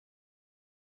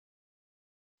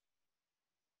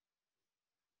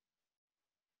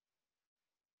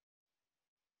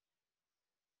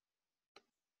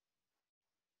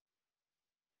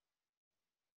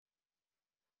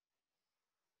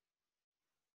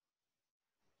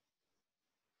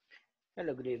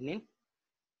Hello, good evening.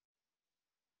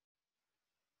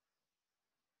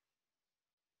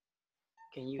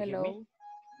 Can you hear me? Hello.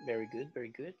 Very good,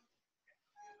 very good.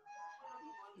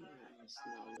 Nice.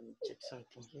 Now let me check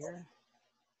something here.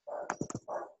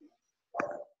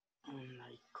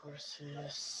 Online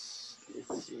courses.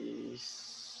 This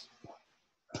is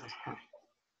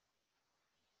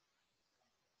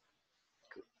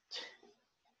good.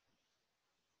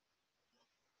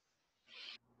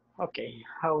 Okay,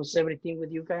 how's everything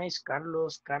with you guys?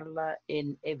 Carlos, Carla,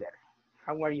 and Ever.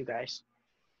 How are you guys?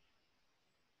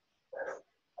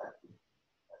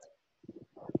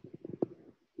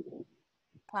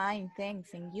 Fine,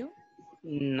 thanks. And you?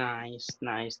 Nice,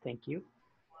 nice. Thank you.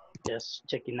 Just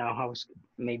checking out how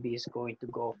maybe it's going to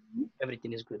go.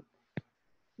 Everything is good.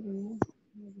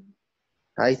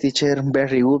 Hi, teacher.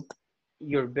 Very good.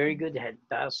 You're very good.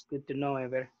 That's good to know,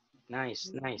 Ever.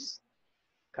 Nice, nice.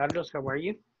 Carlos, how are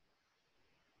you?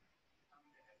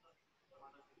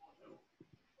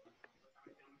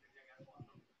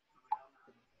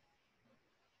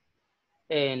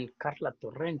 And Carla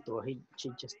Torrento,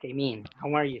 she just came in.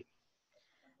 How are you?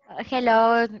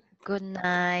 Hello, good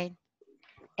night.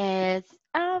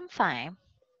 I'm fine.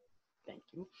 Thank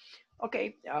you.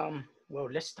 Okay, well,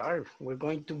 let's start. We're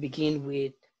going to begin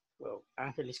with, well,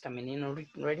 Angel is coming in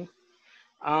already.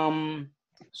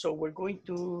 So we're going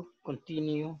to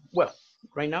continue. Well,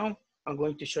 right now, I'm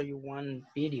going to show you one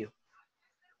video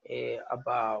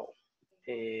about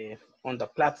on the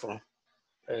platform,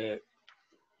 uh,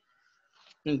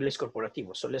 Inglés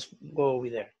Corporativo. So let's go over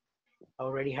there. I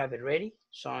already have it ready,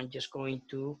 so I'm just going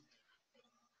to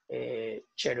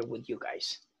share it with you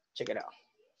guys. Check it out.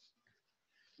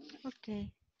 Okay.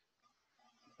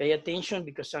 Pay attention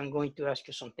because I'm going to ask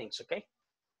you some things, okay?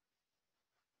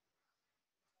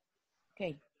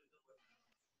 Okay.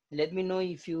 Let me know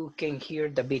if you can hear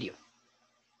the video.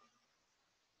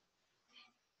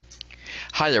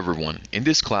 Hi everyone, in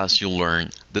this class you'll learn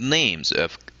the names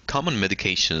of common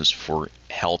medications for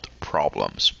health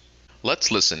problems.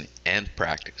 Let's listen and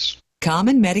practice.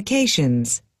 Common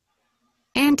medications.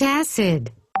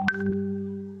 Antacid,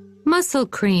 muscle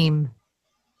cream,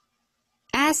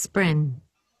 aspirin,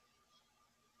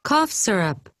 cough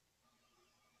syrup,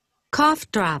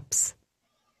 cough drops,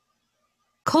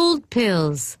 cold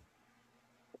pills,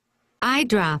 eye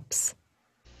drops.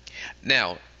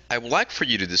 Now, I would like for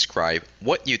you to describe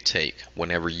what you take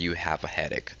whenever you have a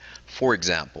headache. For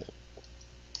example,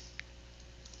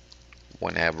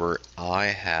 whenever I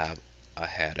have a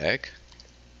headache,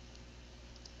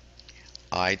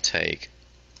 I take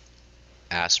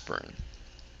aspirin.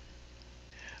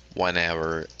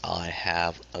 Whenever I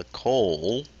have a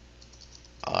cold,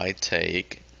 I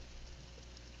take.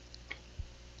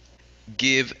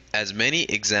 Give as many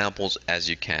examples as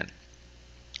you can.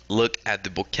 Look at the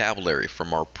vocabulary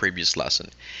from our previous lesson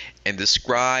and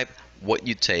describe what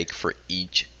you take for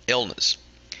each illness.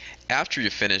 After you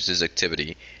finish this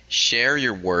activity, share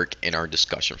your work in our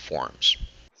discussion forums.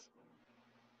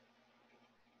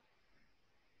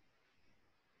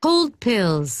 Cold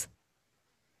pills,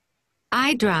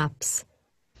 eye drops,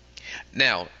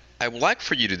 Now, I would like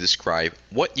for you to describe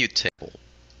what you take.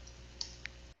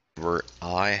 Whenever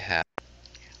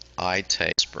I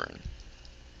take aspirin.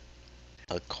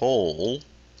 A cold,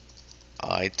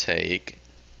 I take.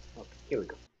 Okay, here we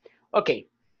go. Okay,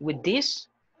 with this,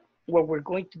 what we're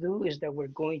going to do is that we're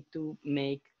going to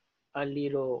make a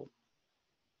little,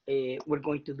 we're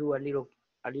going to do a little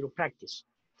practice.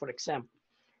 For example,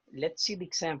 let's see the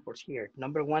examples here.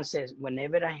 Number one says,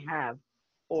 whenever I have,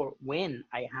 or when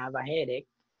I have a headache,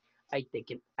 I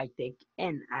take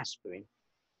an aspirin,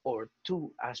 or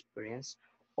 2 aspirins,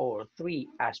 or 3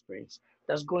 aspirins.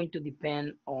 That's going to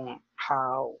depend on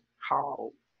how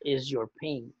is your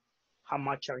pain, how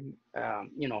much are you,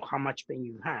 how much pain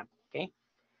you have. Okay,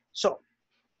 so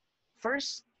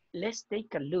first let's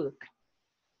take a look.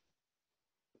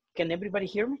 Can everybody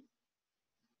hear me?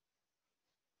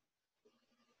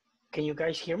 Can you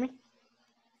guys hear me?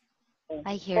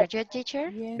 I hear you, teacher.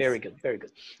 Yes. Very good, very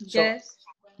good. So, Yes.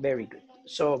 very good.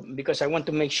 So, because I want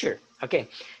to make sure. Okay,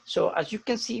 so as you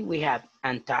can see, we have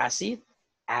antacid,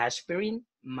 aspirin,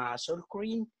 muscle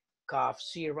cream, cough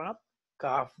syrup,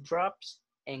 cough drops,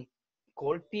 and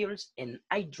cold pills and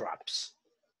eye drops.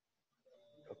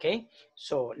 Okay,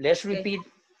 so let's repeat.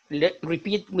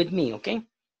 Repeat with me. Okay,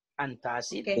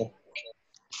 antacid, Okay.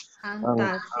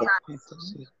 Antacid.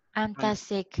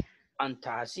 Antacid,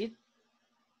 antacid,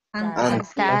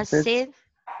 Antacid. antacid,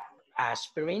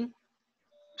 aspirin,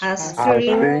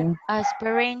 Aspirin.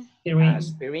 aspirin,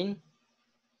 aspirin,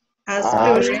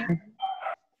 Aspirin.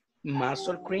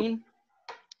 muscle cream,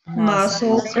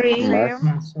 Muscle cream.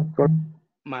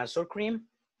 muscle cream,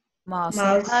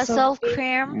 Muscle. Muscle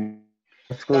cream.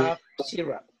 cough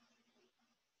syrup.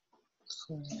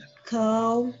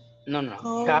 Cow. No,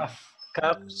 Cow.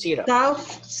 cough syrup.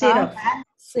 Cough syrup.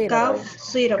 Syrup. Cough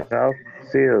syrup. Cough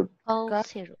Cough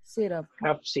syrup. syrup.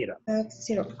 Cough syrup. Cough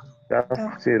syrup.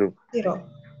 Cough syrup.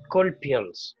 Cold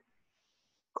pills.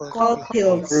 Cold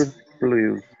pills.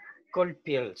 Cold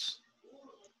pills.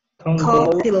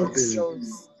 Cold pills.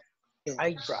 Pills.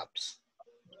 Eye drops.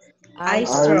 Eye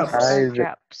Eye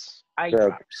drops. Eye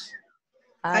drops.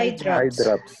 Eye drops. Eye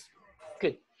drops.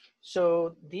 Good.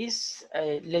 So this,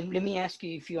 let me ask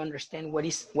you if you understand what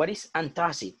is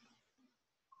antacid.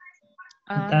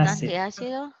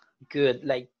 Antiácido. Good,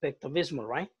 like Pepto-Bismol,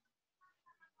 right?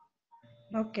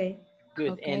 Okay.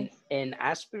 Good. Okay. And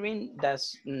aspirin,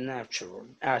 that's natural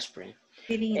aspirin.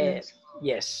 Aspirinas.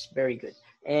 Yes, very good.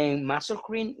 And muscle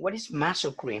cream, what is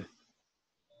muscle cream?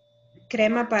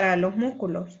 Crema para los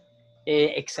músculos.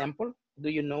 Example, do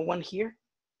you know one here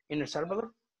in El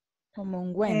Salvador? Como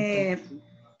ungüento.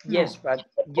 Yes, No. but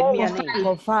give me a name.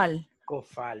 Cofal.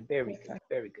 Cofal, very good,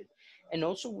 very good. And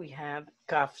also we have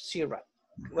cough syrup.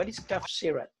 What is cough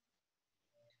syrup?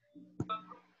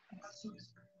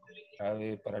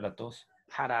 Jarabe para la tos.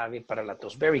 Jarabe para la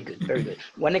tos. Very good, very good.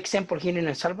 One example here in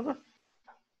El Salvador.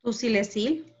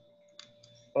 Tusilecil.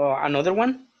 Another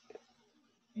one.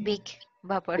 Big.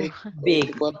 Vapor.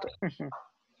 Big.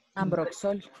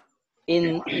 Ambroxol.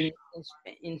 In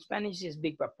Spanish is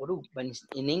Big Vaporub, but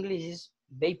in English is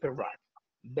vapor rub.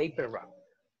 Vapor rub.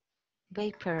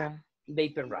 Vapor.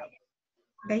 Vapor rub.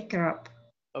 Baker up.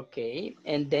 Okay,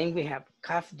 and then we have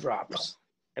cough drops.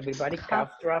 Everybody,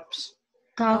 cough drops.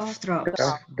 Cough drops.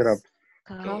 Cough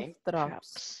Okay.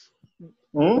 drops.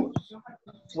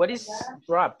 What is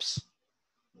drops?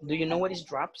 Do you know what is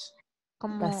drops?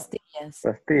 Como Pastillas.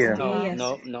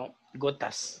 No.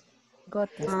 Gotas.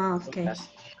 Gotas. Ah, okay. Gotas.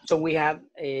 So we have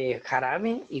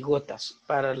jarabe y gotas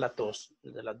para la tos,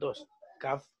 de las dos.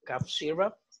 Cough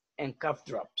syrup and cough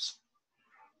drops.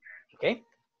 Okay?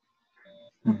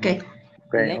 Okay.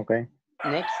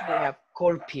 Next we have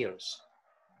cold pills.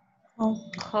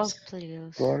 cough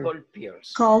pills. Cold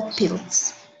pills. Cold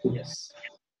pills. Yes.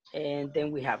 And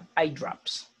then we have eye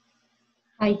drops.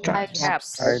 Eye Eye drops.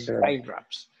 drops. Eye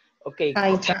drops. Okay.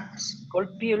 Eye drops.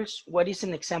 Cold pills. What is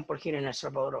an example here in El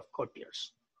Salvador of cold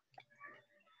pills?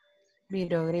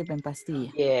 Virogrip en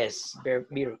pastilla. Yes,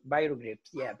 Virogrips.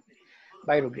 Yeah,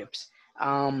 Virogrips.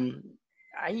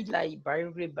 I like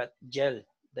Virogrip, but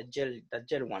the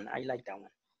gel one. I like that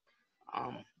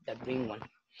one. The green one.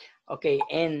 Okay,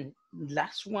 and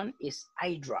last one is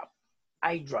eye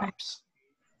drops.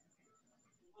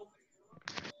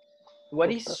 What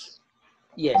is?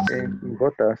 Yes.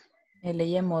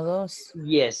 LM2.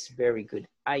 Yes, very good.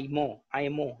 IMO.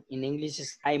 In English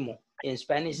is IMO. In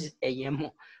Spanish is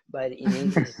AMO, but in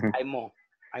English is IMO.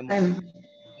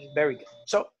 Very good.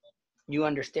 So you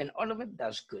understand all of it.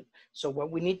 That's good. So what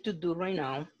we need to do right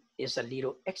now is a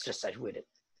little exercise with it.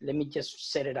 Let me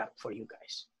just set it up for you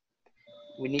guys.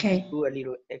 We need to do a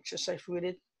little exercise with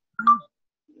it.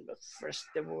 But first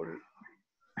of all,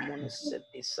 I'm gonna set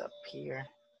this up here.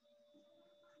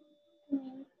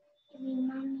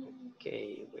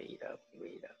 Okay, wait up.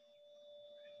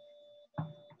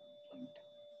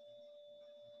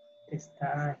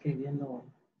 Está escribiendo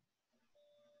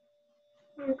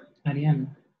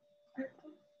Ariana.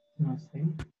 No sé.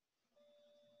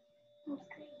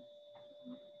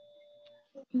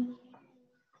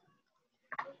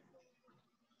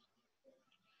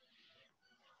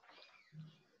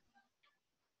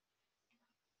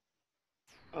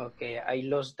 Okay, I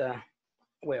lost the,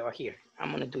 well, here.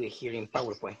 I'm gonna do it here in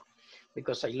PowerPoint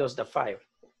because I lost the file.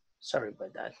 Sorry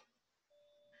about that.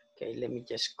 Okay, let me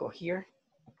just go here.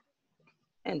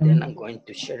 And then I'm going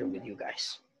to share it with you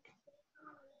guys.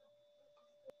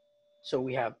 So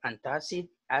we have antacid,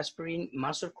 aspirin,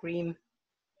 muscle cream,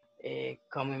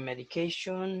 common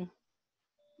medication,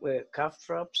 cough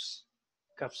drops,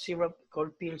 cough syrup,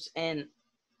 cold pills, and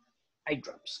eye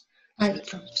drops. Eye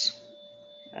drops.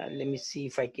 Let me see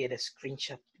if I get a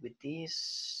screenshot with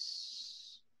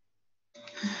this.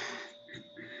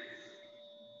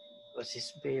 Because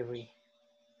it's very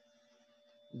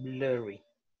blurry.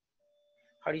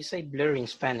 How do you say blurry in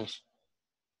Spanish?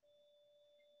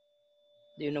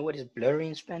 Do you know what is blurry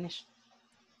in Spanish?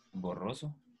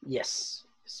 Borroso. Yes,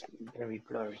 it's very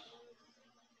blurry.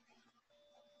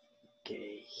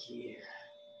 Okay, here.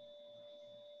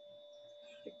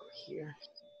 Go here.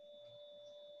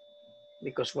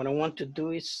 Because what I want to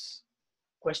do is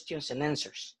questions and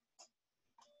answers.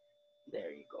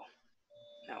 There you go.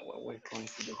 Now what we're going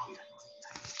to do here.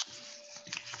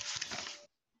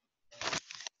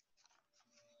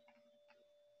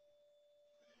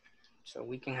 So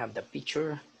we can have the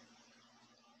picture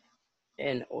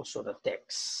and also the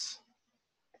text.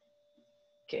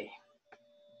 Okay,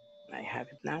 I have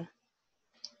it now.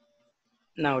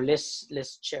 Now let's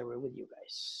share it with you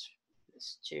guys.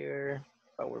 Let's share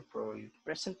PowerPoint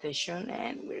presentation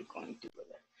and we're going to go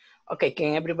there. Okay,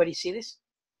 can everybody see this?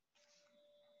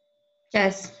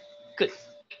 Yes. Good.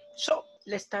 So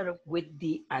let's start with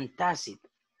the antacid.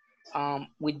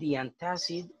 With the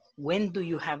antacid, when do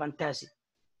you have antacid?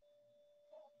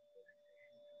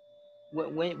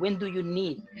 When do you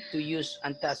need to use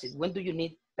antacid? When do you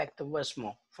need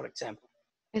pectobasmo, for example?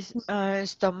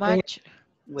 Stomach.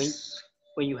 When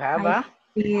you have I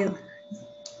feel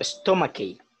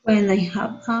stomachache. when I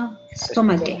have a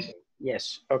stomachache.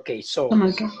 Yes. Okay. So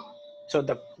Stomachache. so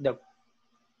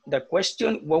the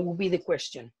question, what would be the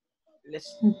question?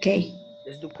 Let's do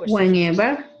questions.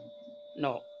 Whenever.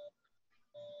 No.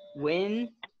 When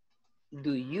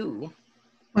do you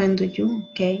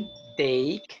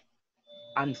take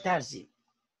antacid?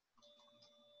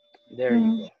 There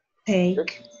you go.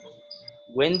 Take.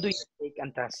 When do you take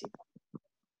antacid?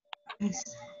 Yes.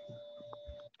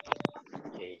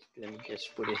 Okay, let me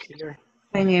just put it here.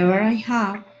 Whenever I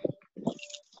have.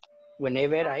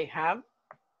 Whenever I have.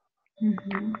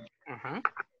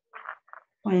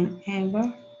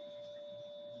 Whenever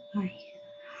I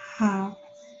have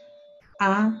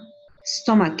a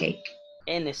stomachache.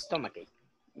 And stomachache.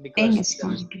 Because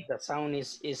the sound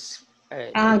is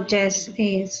yes,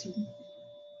 is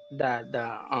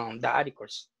the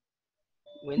articles.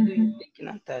 When do you take an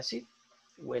antacid?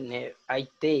 When I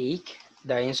take,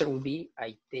 the answer will be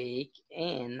I take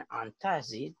an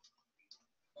antacid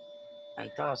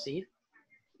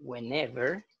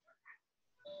whenever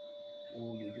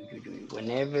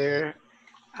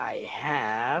I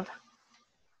have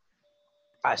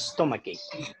a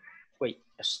stomachache. Wait,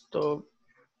 a stomach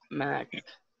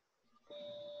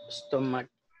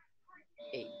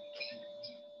ache.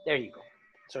 There you go.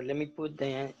 So let me put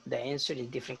the answer in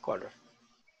different color.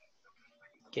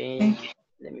 Okay,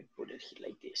 let me put it here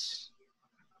like this.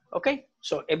 Okay,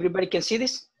 so everybody can see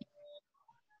this?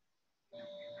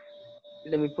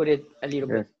 Let me put it a little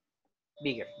bit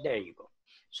bigger. There you go.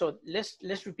 So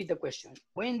let's repeat the question.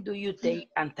 When do you take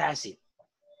antacid?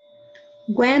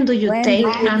 When do you take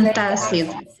antacid?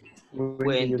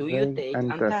 When do you take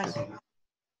antacid?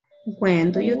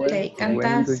 When do you take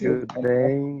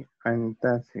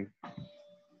antacid?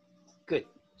 Good.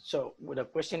 So the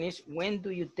question is, when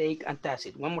do you take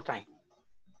antacid? One more time.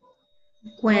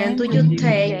 When do you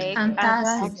take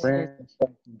antacid?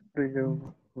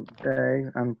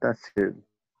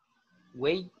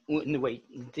 Wait,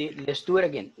 let's do it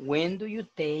again. When do you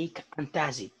take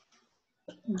antacid?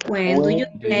 When do you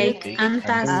take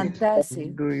antacid?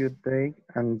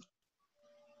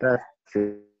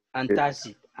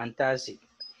 Antacid.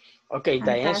 Okay,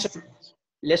 the answer.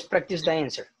 Let's practice the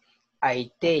answer.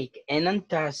 I take an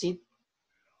antacid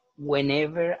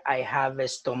whenever I have a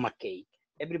stomachache.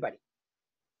 Everybody.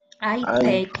 I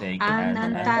take an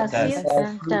antacid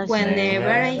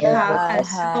whenever I have a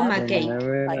stomachache.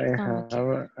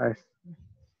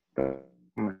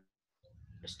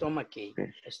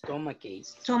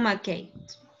 Stomachache.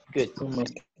 Good.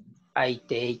 I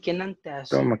take an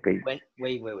antacid.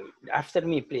 Wait. After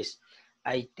me, please.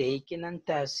 I take an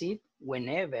antacid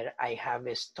whenever I have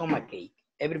a stomachache.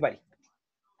 Everybody.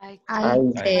 I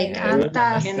take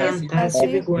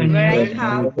antacid whenever I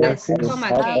have a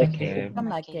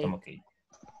stomachache.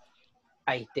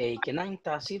 I take an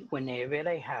antacid whenever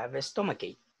I have a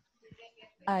stomachache.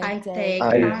 I take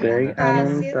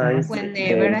antacid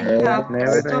whenever I have a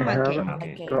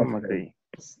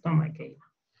stomachache.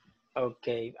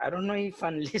 Okay, I don't know if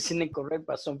I'm listening correct,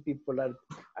 but some people are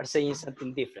saying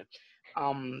something different.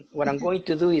 What I'm going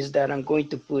to do is that I'm going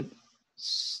to put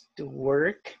to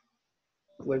work.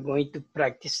 We're going to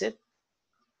practice it.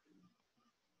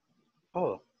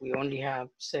 Oh, we only have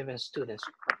 7 students.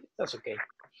 That's okay.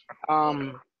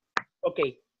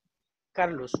 Okay,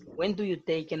 Carlos, when do you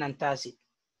take an antacid?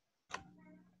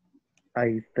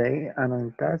 I take an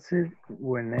antacid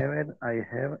whenever I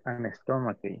have an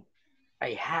stomachache.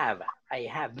 I have.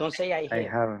 Don't say I have. I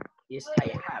have. Yes,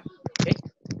 I have. Okay.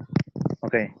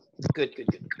 Okay. Good.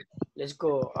 Let's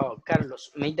go. Carlos,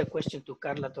 make the question to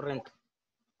Carla Torrento.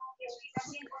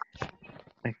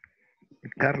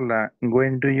 Carla,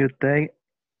 when do you take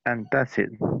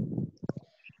antacid?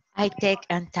 I take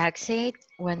antacid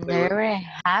whenever I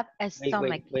have a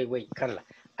stomach. Wait, Carla.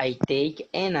 I take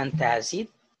an antacid.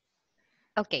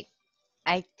 Okay.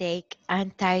 I take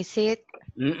antacid.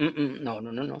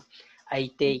 No. I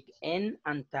take an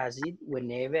antacid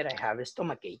whenever I have a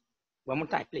stomachache. One more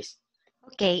time, please.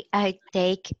 Okay, I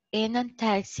take an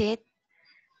antacid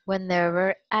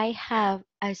whenever I have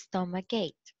a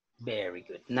stomachache. Very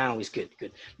good. Now it's good,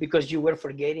 good. Because you were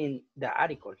forgetting the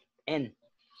article, N.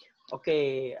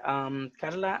 Okay,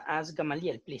 Carla, ask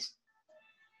Gamaliel, please.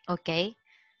 Okay,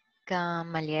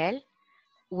 Gamaliel,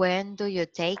 when do you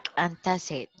take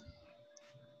antacid?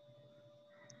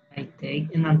 I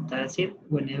take an antacid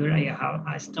whenever I have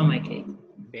a stomachache.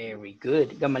 Very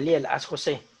good. Gamaliel, ask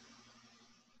Jose.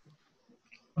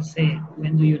 Jose,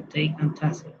 when do you take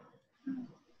antacid?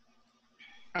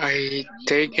 I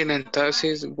take an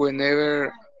antacid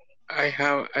whenever I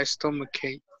have a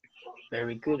stomachache.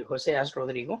 Very good. Jose, ask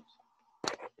Rodrigo.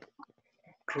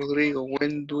 Rodrigo,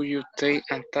 when do you take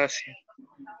antacid?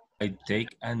 I take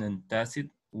an antacid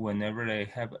whenever I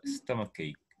have a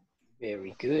stomachache.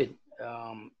 Very good.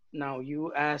 Now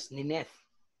you ask Nineth.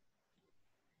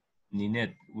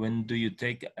 Ninette, when do you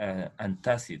take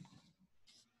antacid?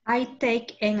 I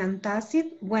take an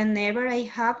antacid whenever I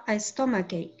have a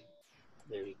stomachache.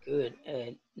 Very good.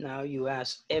 And now you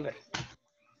ask Ever.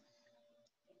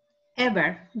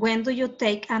 Ever, when do you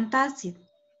take antacid?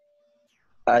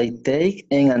 I take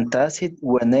an antacid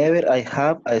whenever I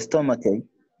have a stomachache.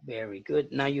 Very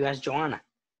good. Now you ask Joanna.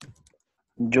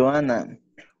 Joanna,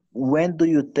 when do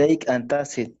you take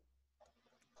antacid?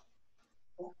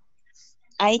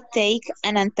 I take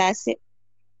an antacid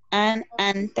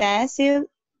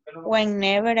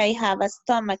whenever I have a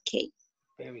stomachache.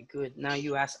 Very good. Now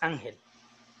you ask Angel.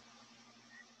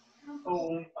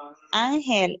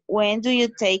 Angel, when do you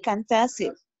take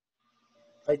antacid?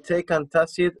 I take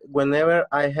antacid whenever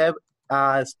I have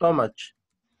a stomach.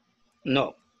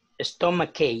 No,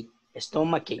 stomachache.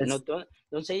 Stomachache. No,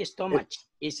 don't say stomach.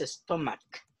 It's a stomach.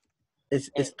 It's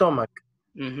stomach.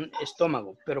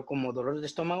 Estómago. Pero como dolor de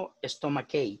estómago,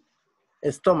 stomachache.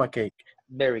 Stomachache.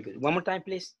 Very good. One more time,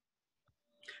 please.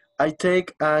 I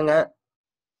take an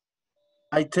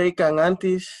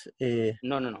antis.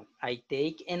 No. I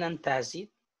take an antacid.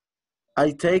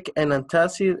 I take an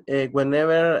antacid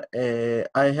whenever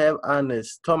I have an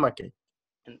stomachache.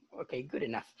 Okay, good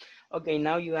enough. Okay,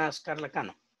 now you ask Carla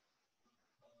Cano.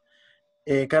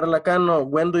 Carla Cano,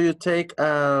 when do you take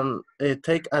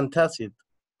antacid?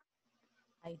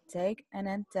 I take an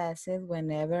antacid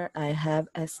whenever I have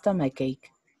a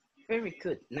stomachache. Very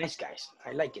good. Nice, guys.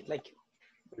 I like it,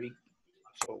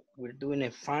 So we're doing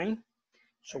it fine.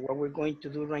 So what we're going to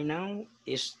do right now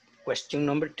is question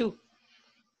number 2.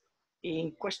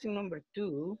 In question number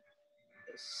 2,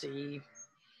 let's see.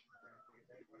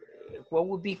 What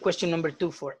would be question number 2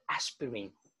 for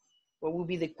aspirin? What would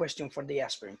be the question for the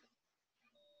aspirin?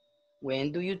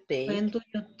 When do you take? When do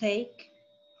you take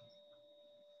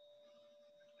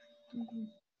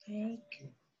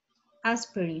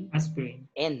aspirin? Aspirin.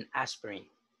 An aspirin.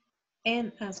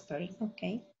 An aspirin,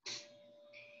 okay.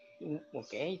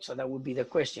 Okay, so that would be the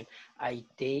question. I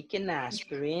take an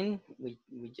aspirin.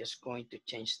 We're just going to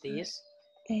change this.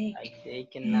 I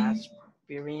take an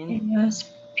aspirin. An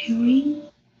aspirin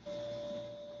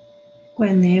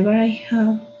whenever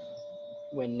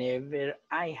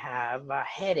I have a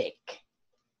headache.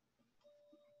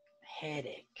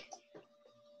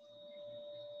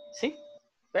 See?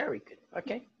 Very good.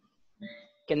 Okay.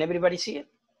 Can everybody see it?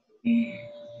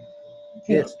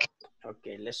 Yes.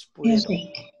 Okay, let's put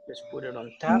it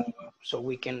on top so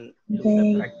we can do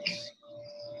the practice.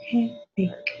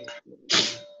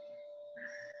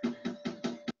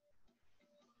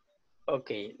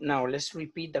 Okay, now let's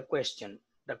repeat the question.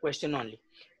 The question only.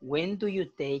 When do you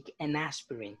take an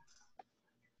aspirin?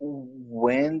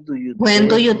 When do you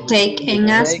take an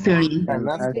aspirin?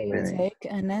 Take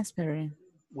an aspirin.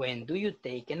 When do you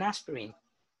take an aspirin?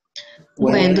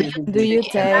 When Do you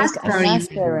take an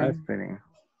aspirin?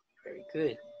 Very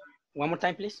good. One more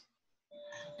time, please.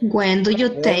 When do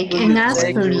you take an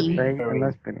aspirin?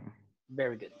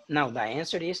 Very good. Now the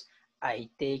answer is I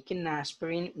take an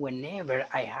aspirin whenever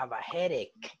I have a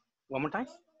headache. One more time.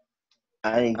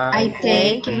 I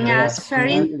take an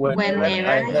aspirin whenever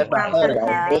I have a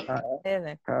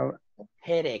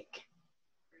Headache.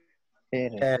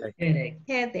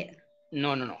 headache.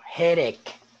 No.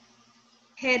 Headache.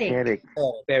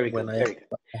 Very good.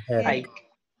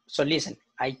 So listen,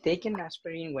 I take an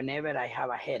aspirin whenever I have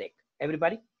a headache.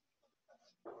 Everybody?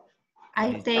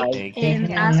 I take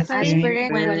an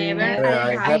aspirin whenever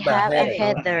I have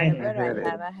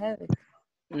a headache.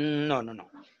 No.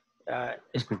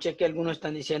 Escuché que algunos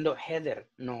están diciendo heather.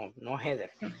 No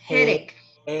heather. Headache.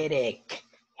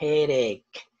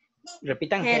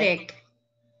 Repitan. Headache.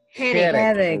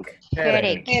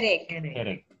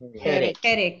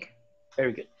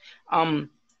 Very good.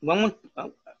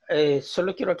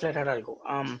 Solo quiero aclarar algo.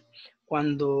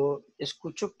 cuando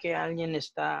escucho que alguien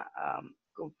está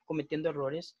cometiendo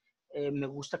errores, me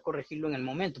gusta corregirlo en el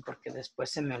momento porque después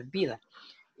se me olvida.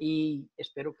 Y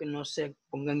espero que no se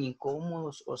pongan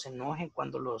incómodos o se enojen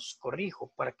cuando los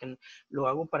corrijo, para que lo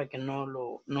hago para que no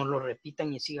lo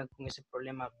repitan y sigan con ese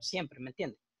problema siempre, ¿me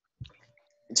entienden?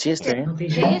 Sí, está bien. Sí,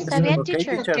 está bien, Okay,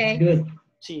 teacher. teacher. Okay. Good.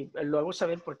 Sí, lo hago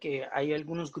saber porque hay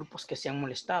algunos grupos que se han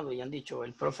molestado y han dicho,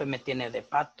 el profe me tiene de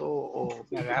pato o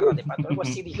me agarra de pato, algo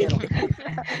así dijeron.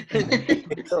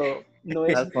 So, no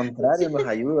es, Al contrario, nos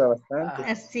ayuda bastante.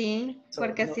 Así, So,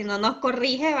 porque no- si no nos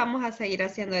corrige, vamos a seguir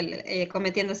haciendo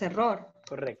cometiendo ese error.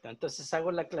 correcto. Entonces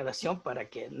hago la aclaración para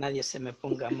que nadie se me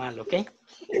ponga mal, ¿ok?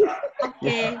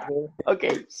 Okay.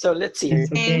 Okay, so let's see.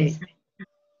 It's okay.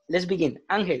 Let's begin.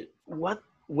 Angel,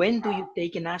 when do you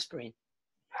take an aspirin?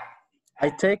 I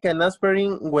take an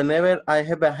aspirin whenever I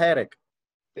have a headache.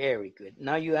 Very good.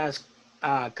 Now you ask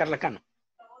Carla Cano.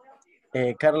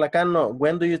 Carla Cano,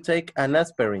 when do you take an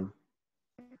aspirin?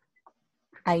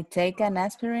 I take an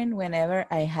aspirin whenever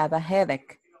I have a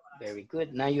headache. Very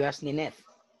good. Now you ask Ninette.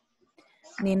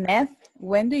 Ninette,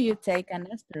 when do you take an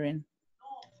aspirin?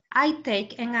 I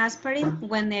take an aspirin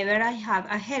whenever I have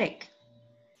a headache.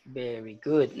 Very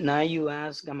good. Now you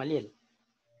ask Gamaliel.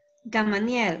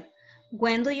 Gamaliel,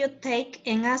 when do you take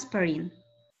an aspirin?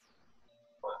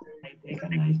 I take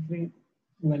an ice cream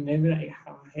whenever I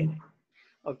have a headache.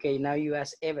 Okay, now you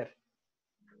ask Ever.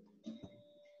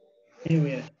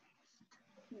 Ever,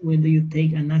 when do you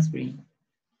take an aspirin?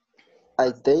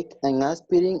 I take an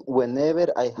aspirin whenever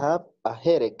I have a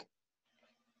headache.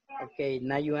 Okay,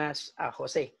 now you ask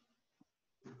Jose.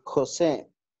 Jose,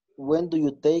 when do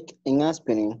you take an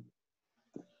aspirin?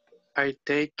 I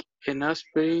take an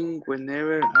aspirin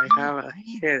whenever I have a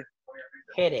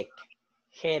Headache.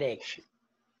 headache.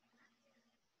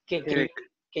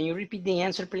 Can you repeat the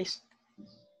answer, please?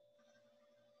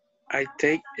 I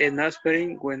take an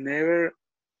aspirin whenever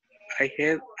I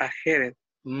have a headache.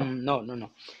 No.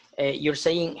 You're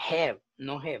saying have,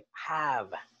 no have.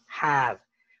 Have.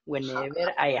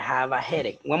 Whenever I have a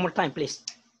headache. One more time, please.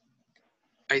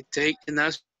 I take an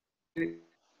aspirin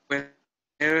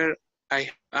whenever I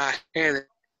have a headache.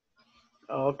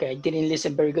 Okay, I didn't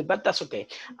listen very good, but that's okay.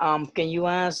 Can you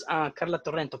ask Carla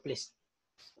Torrento, please?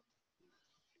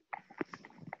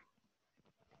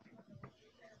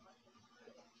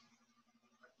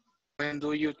 When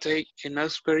do you take an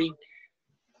aspirin?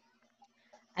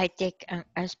 I take an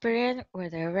aspirin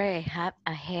whenever I have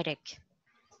a headache.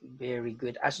 Very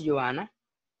good. Ask Joanna.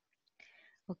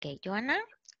 Okay, Joanna,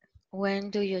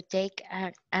 when do you take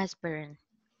an aspirin?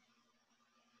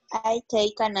 I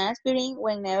take an aspirin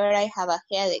whenever I have a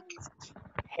headache.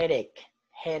 Headache.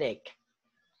 Headache.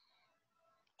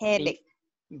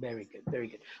 Very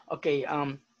good. Okay,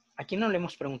 ¿a quién no le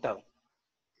hemos preguntado?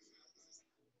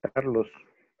 Carlos.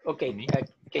 Okay,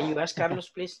 can you ask Carlos,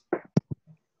 please?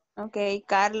 Okay,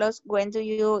 Carlos, when do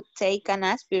you take an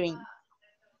aspirin?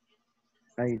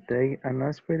 I take an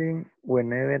aspirin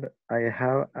whenever I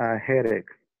have a headache.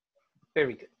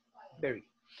 Very good.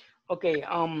 Okay,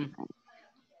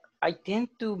 I tend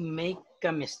to make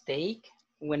a mistake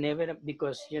whenever,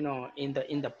 because in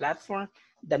the platform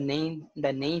the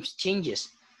names changes.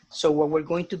 So what we're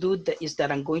going to do is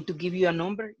that I'm going to give you a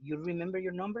number, you remember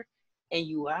your number, and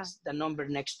you ask the number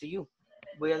next to you.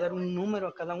 Voy a dar un número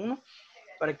a cada uno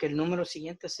para que el número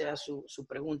siguiente sea su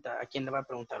pregunta, a quien le va a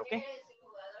preguntar, ¿ok?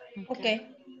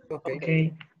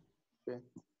 Okay.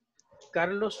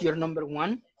 Carlos, you're number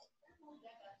 1.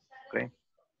 Okay.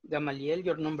 Gamaliel,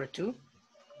 you're number 2.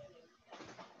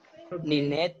 Okay.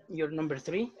 Ninette, you're number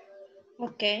 3.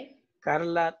 Okay.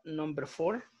 Carla, number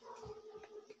 4.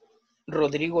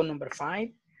 Rodrigo, number 5.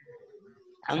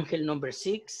 Angel, number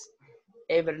 6.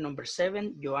 Ever, number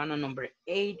 7. Joanna, number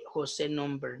 8. Jose,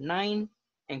 number 9.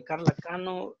 And Carla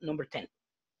Cano, number 10.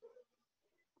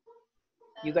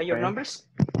 You got your Okay. numbers?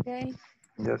 Okay.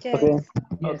 Yes. Okay. Yes,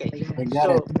 Okay. I got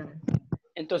So, it.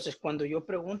 entonces, cuando yo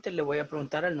pregunte, le voy a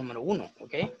preguntar al número 1,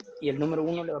 ¿ok? Y el número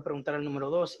 1 le va a preguntar al número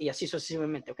 2 y así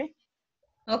sucesivamente, ¿ok?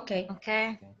 Okay.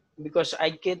 Because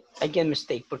I get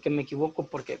mistake, porque me equivoco,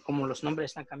 porque como los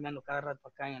nombres están cambiando cada rato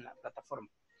acá en la plataforma.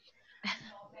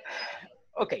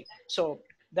 Okay, so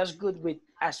that's good with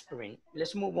aspirin.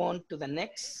 Let's move on to the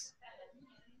next.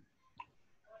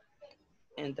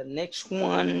 And the next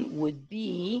one would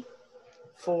be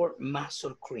for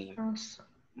muscle cream.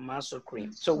 Muscle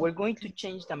cream. So we're going to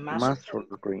change the muscle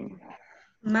cream.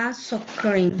 Muscle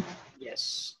cream.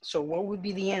 Yes. So what would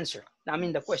be the answer? I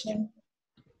mean the question.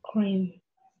 cream.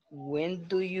 When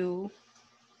do you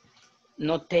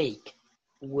not take?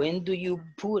 When do you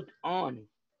put on?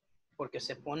 porque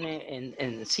se pone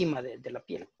encima de la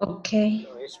piel. Okay.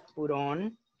 So es put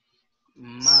on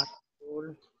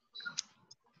muscle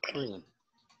cream.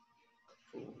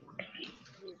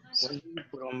 When do you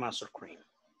put on muscle cream?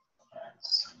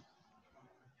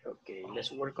 Okay,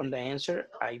 let's work on the answer.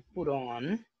 I put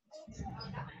on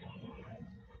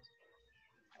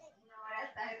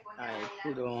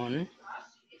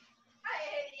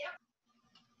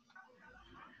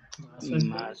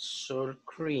muscle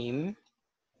cream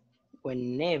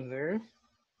whenever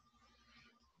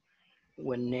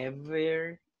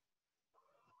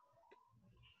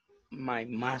my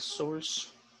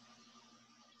muscles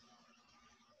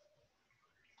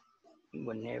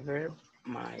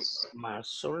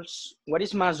what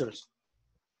is muscles?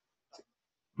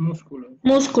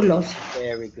 Músculos.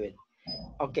 Very good.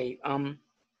 Okay,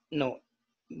 no,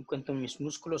 cuando mis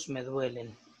músculos me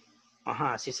duelen.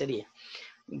 Ajá, así sería.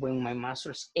 When my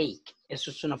muscles ache.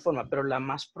 Eso es una forma, pero la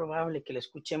más probable que le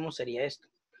escuchemos sería esto.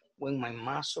 When my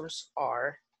muscles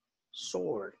are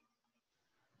sore.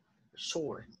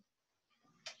 Sore.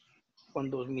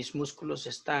 Cuando mis músculos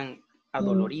están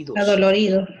adoloridos.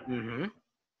 Adolorido.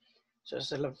 So,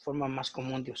 esa es la forma más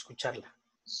común de escucharla.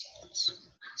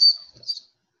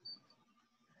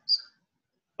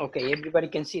 Okay, everybody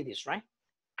can see this, right?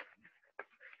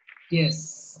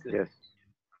 Yes. Good. Yes.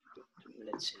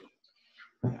 Let's see.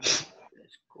 Let's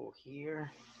go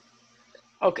here.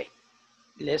 Okay,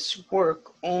 let's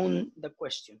work on the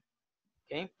question.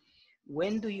 Okay,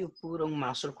 when do you put on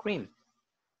muscle cream?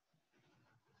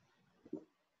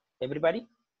 Everybody?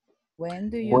 When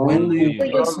do you When do you Put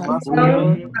put on muscle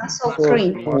muscle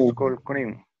cream. Muscle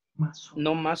cream.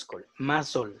 No muscle,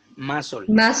 muscle. Muscle.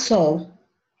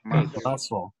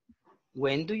 muscle?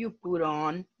 When do you put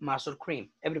on muscle cream?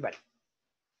 Everybody.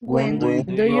 When do When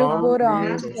do you put on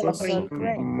muscle muscle cream?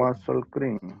 cream? Muscle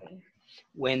cream.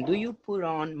 When do you put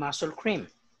on muscle cream?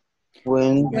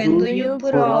 When When do do you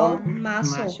put on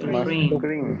muscle cream? Muscle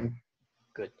cream.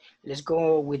 Good. Let's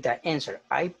go with the answer.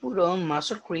 I put on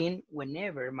muscle cream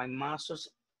whenever my muscles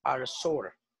are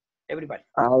sore. Everybody.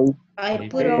 I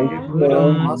put I on put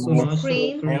on muscle muscle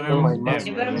cream Whenever my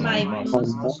whenever my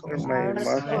muscles my are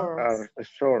muscles sore. are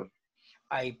sore.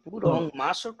 I put on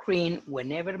muscle cream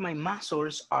whenever my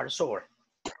muscles are sore.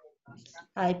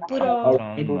 I put I on put I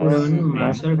on put muscle on cream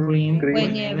muscle cream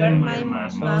whenever my my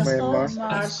muscles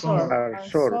are muscles sore. are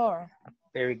sore.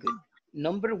 Very good.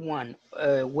 Number one,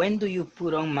 when do you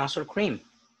put on muscle cream?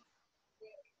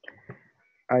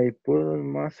 I put on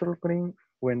muscle cream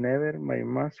whenever my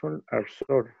muscles are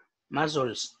sore.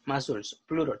 Muscles,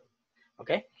 plural.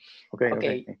 Okay? Okay,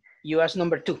 Okay, okay. you ask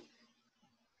number two.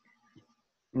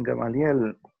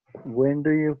 Gamaliel, when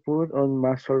do you put on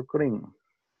muscle cream?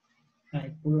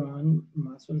 I put on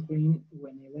muscle cream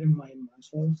whenever my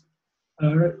muscles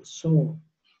are sore.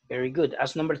 Very good.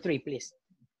 Ask number three, please.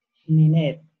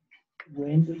 Ninette,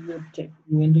 when do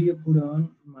you put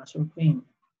on muscle cream?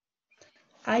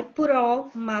 I put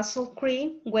on muscle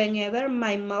cream whenever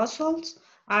my muscles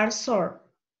are sore.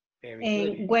 Very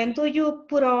And good. when do you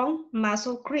put on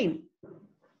muscle cream?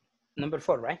 Number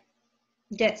four, right?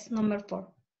 Yes, number four.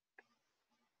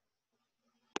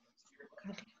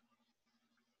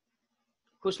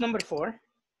 Who's number four?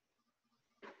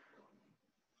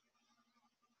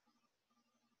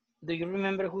 Do you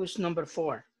remember who's number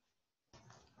four?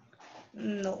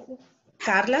 No.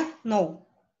 Carla? No.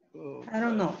 I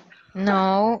don't know.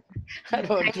 No. I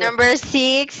don't I'm know. number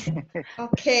 6.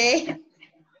 Okay.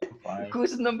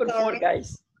 Who's number four,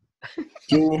 guys?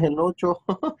 ¿Quién es el 8?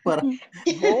 Para...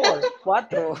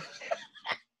 Cuatro.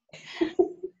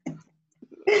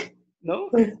 ¿No?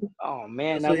 Oh,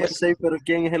 man. Yo soy el 6, pero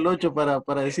 ¿quién es el 8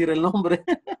 para decir el nombre?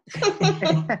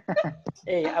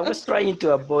 Hey, I was trying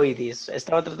to avoid this.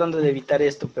 Estaba tratando de evitar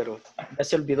esto, pero ya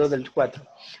se olvidó del 4.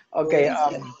 Okay.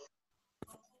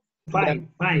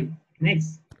 Five.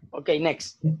 Next. Okay,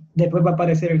 next. Después va a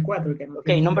aparecer el 4.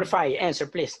 Okay, number 5. Answer,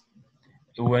 please.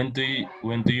 When do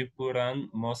you put on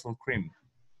muscle cream?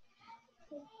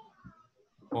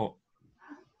 Oh.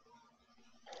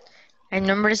 And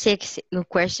number 6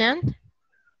 question?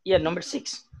 Yeah, number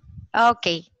 6.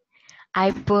 Okay.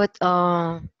 I put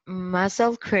on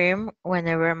muscle cream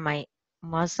whenever my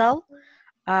muscle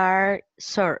are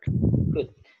sore.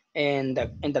 Good. And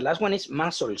the last one is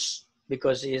muscles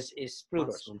because it's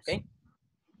plural. Okay.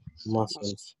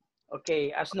 Muscles.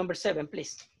 Okay. Ask number 7,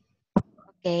 please.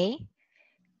 Okay.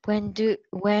 When do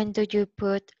you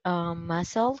put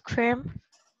muscle cream?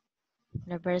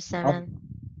 Number 7.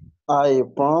 I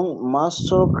put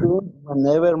muscle cream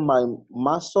whenever my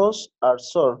muscles are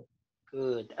sore.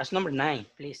 Good. Ask number 9,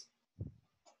 please.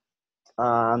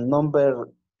 Number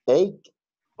 8.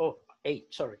 Oh,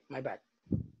 8, sorry, my bad.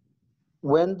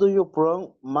 When do you put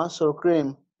on muscle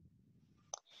cream?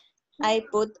 I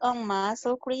put on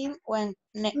muscle cream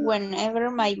whenever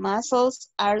my muscles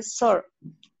are sore.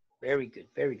 Very good,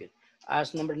 very good.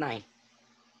 Ask number 9.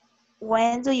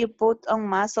 When do you put on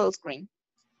muscle cream?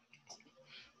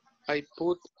 I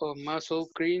put on muscle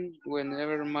cream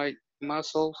whenever my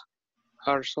muscles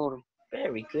are sore.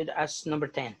 Very good. Ask number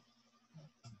 10.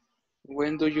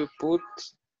 When do you put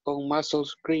on muscle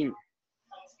cream?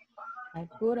 I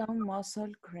put on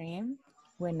muscle cream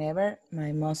whenever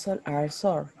my muscles are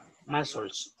sore.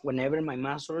 Muscles, whenever my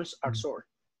muscles are sore.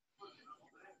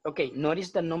 Okay,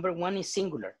 notice the number 1 is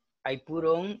singular. I put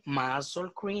on muscle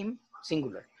cream,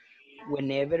 singular.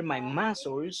 Whenever my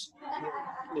muscles,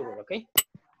 plural, okay?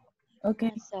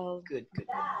 Okay. So Good, good, good.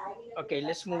 Okay,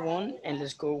 let's move on and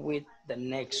let's go with the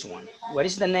next one. What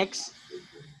is the next?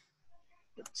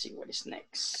 Let's see what is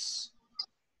next.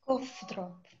 Cough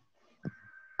drop.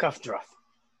 Cough drop.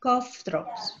 Cough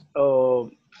drops.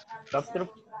 Oh, cough drop?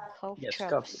 cough Yes, cough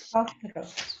drops. drop. Cough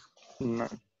drops. No,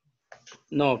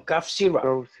 No, cough syrup.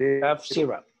 go see. Cough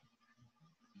syrup.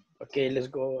 Okay, let's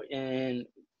go. And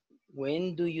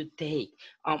when do you take?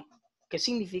 ¿Qué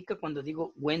significa cuando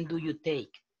digo when do you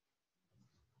take?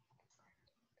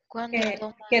 Cuando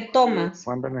Que tomas.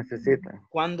 Cuando necesita.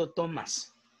 Cuando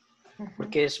tomas,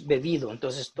 porque es bebido.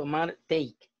 Entonces tomar,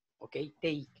 take, ok,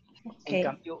 take. En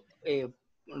cambio,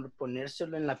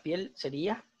 ponérselo en la piel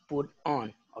sería put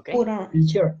on, ok. Put on.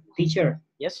 Teacher.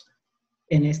 Yes.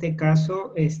 En este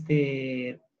caso,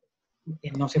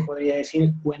 no se podría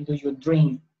decir when do you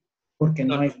drink, porque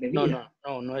no es bebida.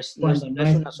 No es Cuando no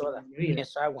es una soda, bebida.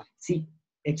 es agua. Sí,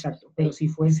 exacto. Pero si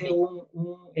fuese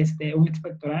un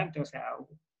expectorante, o sea,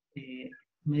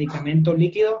 medicamento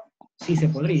líquido, sí se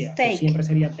podría. Take. Siempre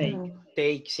sería take.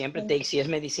 Take, siempre take. Si es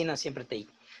medicina, siempre take.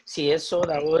 Si es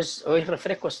soda o es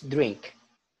refresco, es drink.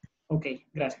 Ok,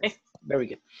 gracias. Okay, very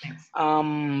good.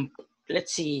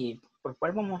 Let's see. ¿Por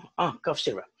cuál vamos? Cough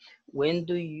syrup. When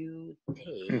do you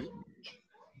take?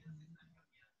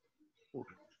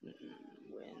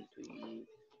 When do you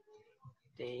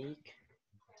take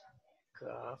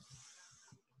cough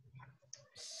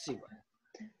syrup?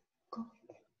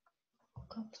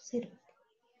 Cough syrup.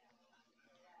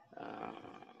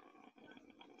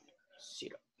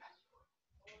 Syrup.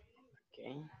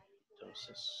 Okay.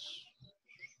 Entonces,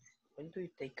 when do you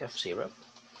take cough syrup?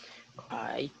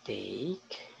 I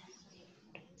take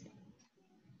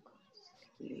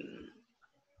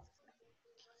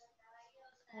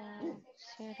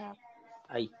syrup.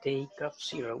 I take cough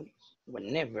syrup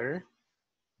whenever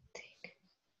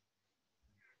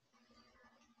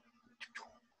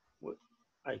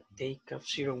I take cough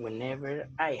syrup whenever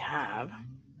I have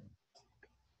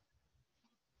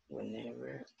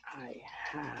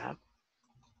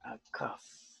a cough.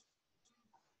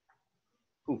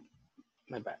 Ooh,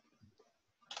 my bad.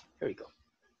 Here we go.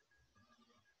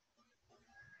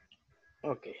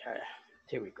 Okay,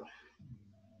 here we go.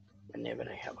 Whenever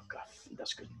I have a cough,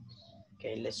 that's good.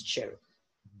 Okay, let's share it.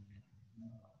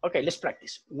 Okay, let's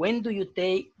practice. When do you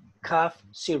take cough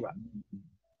syrup?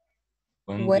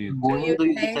 When When do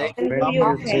you take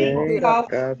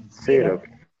Cough syrup.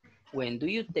 When do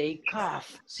you take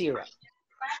cough syrup?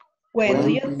 When do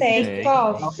you take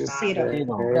cough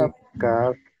syrup?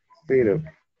 Cough syrup.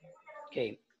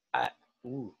 Okay.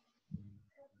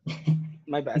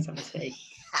 My bad.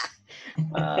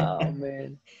 Oh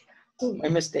man, my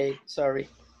mistake. Sorry.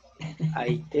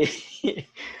 I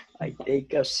take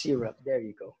cough syrup. There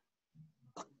you go.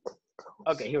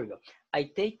 Okay, here we go. I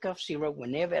take cough syrup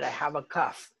whenever I have a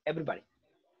cough. Everybody.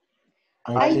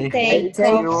 I take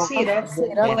cough syrup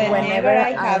whenever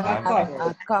I have a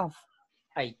cough.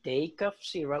 I take cough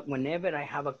syrup whenever I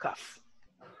have a cough.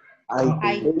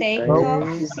 I take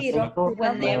cough syrup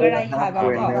whenever I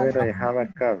have a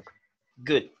cough.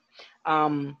 Good.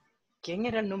 ¿Quién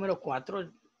era el número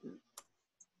 4?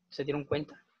 ¿Se dieron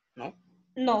cuenta? ¿No?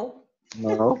 No.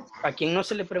 No. ¿A quién no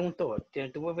se le preguntó?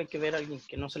 Tuvo que ver a alguien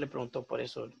que no se le preguntó, por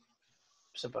eso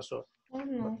se pasó. Oh,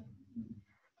 no.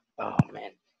 Oh,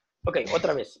 man. Ok,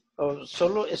 otra vez.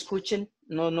 Solo escuchen,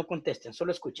 no contesten,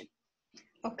 solo escuchen.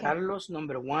 Okay. Carlos,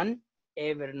 number 1.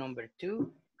 Ever, number 2.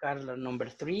 Carla,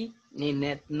 number 3.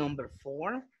 Ninette, number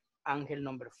 4. Ángel,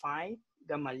 number 5.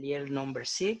 Gamaliel, number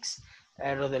 6.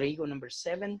 Rodrigo, number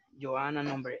 7. Joanna,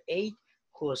 number 8.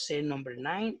 Jose, number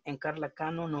 9. And Carla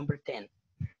Cano, number 10.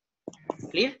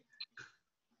 Clear?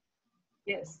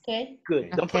 Yes. Okay.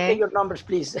 Good. Don't forget your numbers,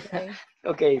 please.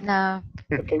 Okay. No.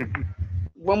 Okay.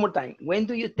 One more time. When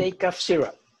do you take cough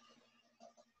syrup?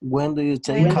 When do you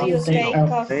take cough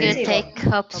syrup? You take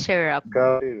cough syrup.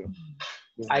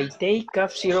 I take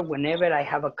cough syrup whenever I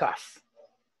have a cough.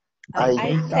 I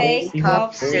I take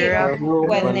cough syrup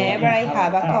whenever I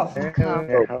have a cough.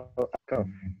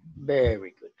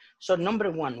 Very good. So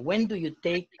number one, when do you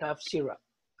take cough syrup?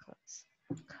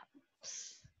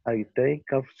 I take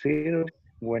cough syrup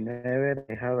whenever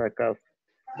I have a cough.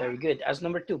 Very good. Ask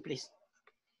number two, please.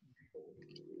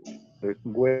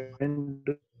 When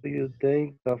do you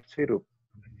take cough syrup?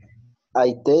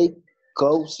 I take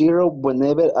cough syrup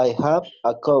whenever I have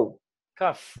a cough.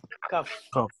 Cough, cough.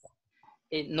 Cough.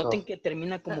 Noten que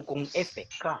termina como con F,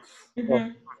 cough.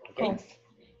 Okay.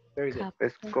 Very good.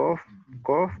 Es cough,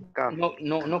 cough, cough.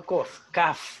 No cough,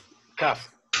 cough, cough.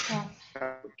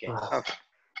 Okay.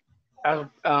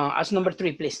 Ask number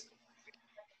three, please.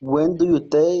 When do you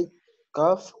take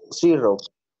cough syrup?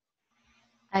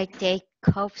 I take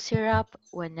cough syrup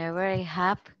whenever I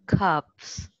have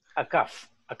coughs. A cough,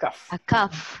 a cough. A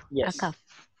cough. Yes. A cough.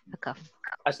 A cough.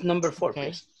 Ask number four,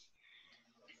 Okay. please.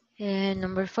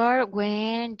 Number four,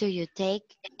 when do you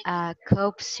take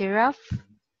cough syrup?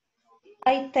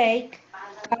 I take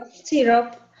cough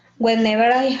syrup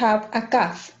whenever I have a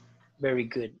cough. Very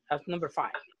good. Ask number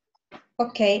five.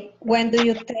 Okay, when do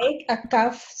you take a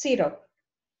cough syrup?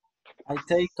 I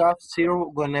take cough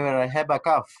syrup whenever I have a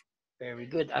cough. Very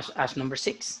good. Ask number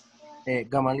six.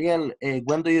 Gamaliel,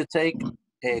 when do you take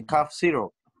cough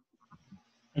syrup?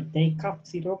 I take cough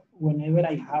syrup whenever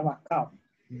I have a cough.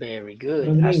 Very good.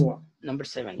 Rodrigo. Ask number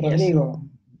seven. Rodrigo,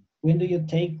 when do you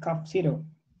take cough syrup?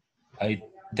 I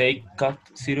take cough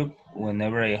syrup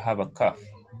whenever I have a cough.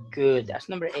 Good. That's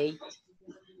number eight.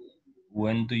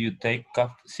 When do you take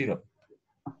cough syrup?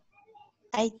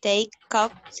 I take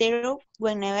cough syrup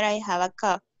whenever I have a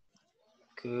cough.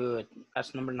 Good.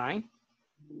 That's number nine.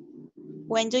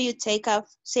 When do you take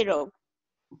cough syrup?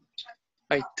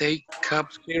 I take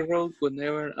cough syrup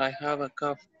whenever I have a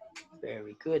cough.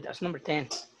 Very good. That's number 10.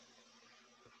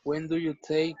 When do you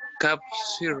take cough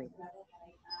syrup?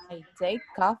 I take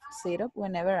cough syrup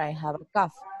whenever I have a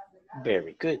cough.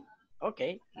 Very good.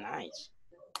 Okay, nice.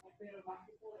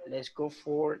 Let's go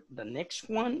for the next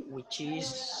one, which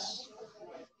is,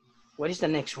 what is the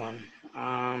next one?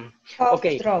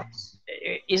 Okay, drops.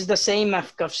 It's the same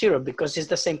as cough syrup because it's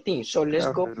the same thing. So let's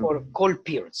go for cold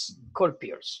pills. Cold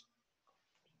pills.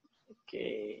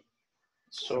 Okay,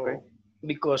 so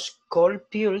because cold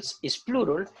pills is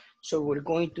plural, so we're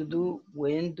going to do,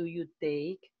 when do you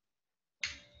take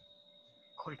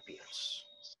cold pills?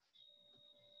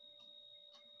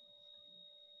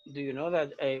 Do you know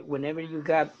that whenever you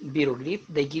got Virogrip,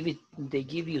 they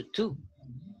give you two,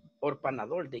 or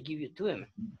Panadol, they give you two of them.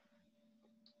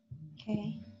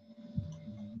 Okay.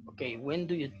 Okay, when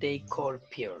do you take cold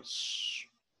pills?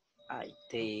 I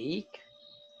take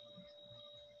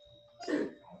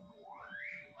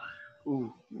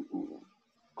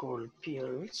cold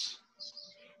pills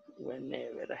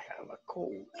whenever I have a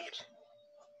cold.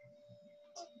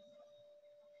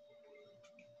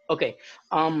 Ok,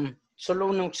 solo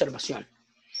una observación.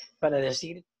 Para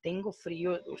decir tengo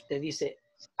frío, usted dice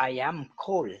I am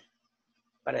cold.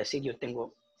 Para decir yo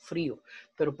tengo frío.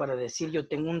 Pero para decir yo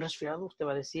tengo un resfriado, usted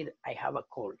va a decir I have a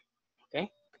cold. ¿Ok?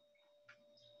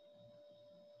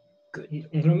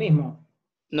 ¿Es lo mismo?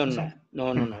 No, O no, sea,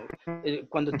 no, no, no.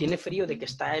 Cuando tiene frío de que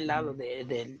está helado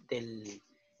del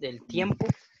tiempo,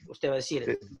 usted va a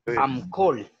decir I'm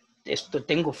cold. Esto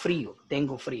tengo frío.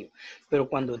 Pero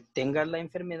cuando tenga la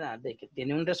enfermedad de que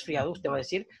tiene un resfriado, usted va a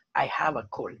decir I have a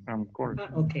cold. I'm cold.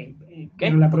 Ok,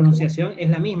 pero la pronunciación es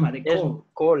la misma de cold.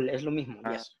 Cold es lo mismo,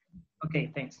 yes.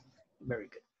 Ok, thanks. Very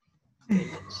good. Okay,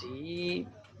 let's see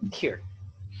here.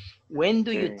 When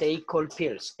do you take cold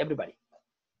pills? Everybody.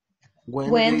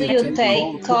 When do you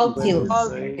take cold pills?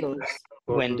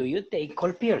 When do you take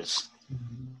cold pills?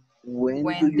 When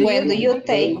do you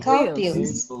take cold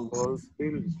pills?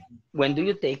 When do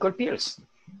you take cold pills?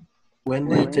 When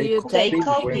do you take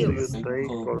cold pills?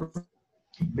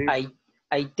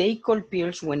 I take cold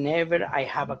pills whenever I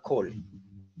have a cold.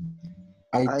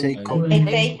 I take cold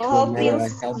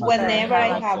pills whenever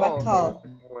I have a cold.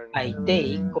 I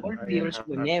take cold pills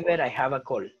whenever I have a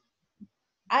cold.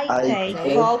 I take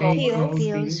cold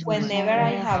pills whenever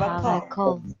I have a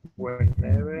cold.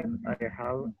 Whenever I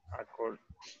have a cold.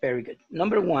 Very good.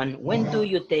 Number one, when do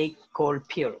you take cold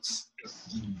pills?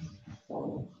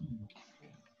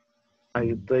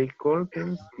 I take cold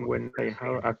pills when I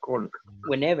have a cold.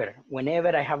 Whenever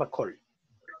I have a cold.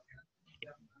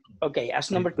 Okay,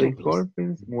 ask number two, I take cold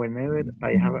pills whenever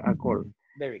I have a cold.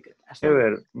 Very good.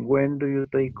 Ever, when do you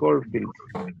take cold pills?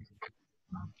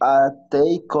 I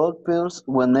take cold pills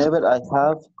whenever I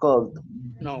have cold.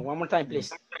 No, one more time,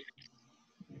 please.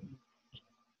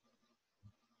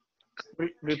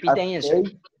 Repeat the answer.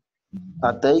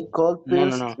 I take cold No,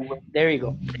 no, pills. no. There you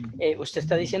go. Usted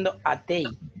está diciendo I take.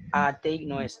 I take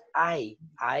no es I.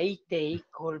 I take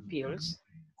cold pills.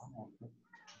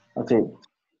 Okay.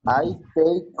 I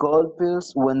take cold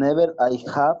pills whenever I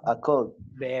have a cold.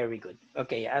 Very good.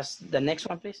 Okay, ask the next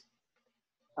one, please.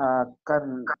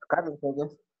 Carlos, I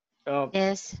guess.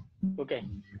 Yes. Okay.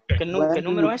 ¿Qué When do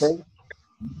número you es? take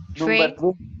number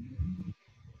 3?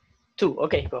 2.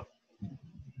 Okay, go.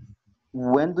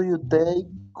 When do you take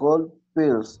cold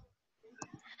pills?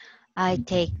 I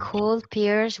take cold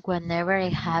pills whenever I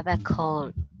have a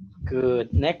cold.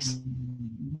 Good. Next.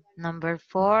 Number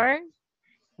 4.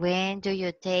 When do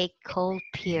you take cold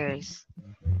pills?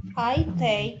 I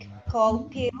take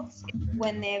cold pills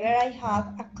whenever I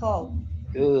have a cold.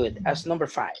 Good. Ask number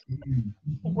 5.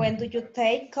 When do you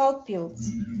take cold pills?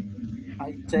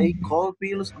 I take cold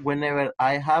pills whenever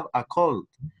I have a cold.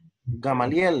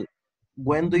 Gamaliel,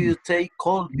 when do you take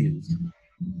cold pills?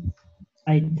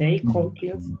 I take cold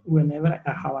pills whenever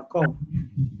I have a cold.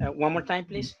 One more time,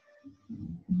 please.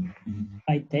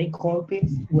 I take cold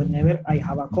pills whenever I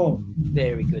have a cold.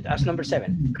 Very good. Ask number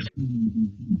 7.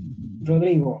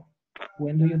 Rodrigo,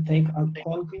 when do you take a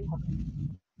cold pill?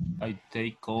 I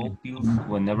take cold pills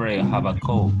whenever I have a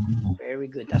cold. Very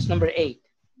good. That's number 8.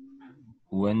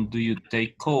 When do you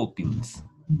take cold pills?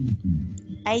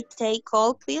 I take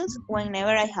cold pills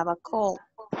whenever I have a cold.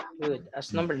 Good.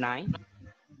 That's number 9.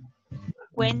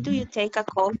 When do you take a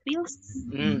cold pills?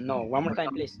 No, one more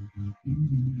time, please.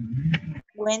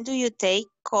 When do you take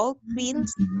cold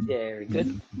pills? Very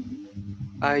good.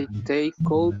 I take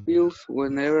cold pills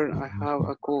whenever I have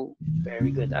a cold.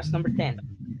 Very good. That's number 10.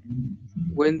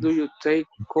 When do you take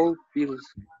cold pills?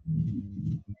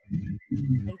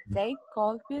 I take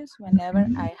cold pills whenever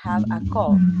I have a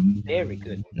cold. Very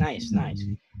good. Nice, nice.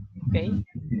 Okay,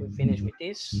 we finish with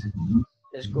this.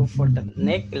 Let's go for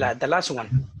the last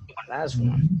one. Last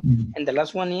one. And the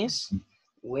last one is,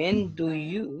 when do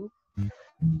you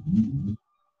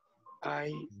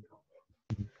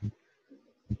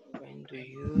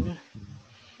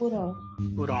put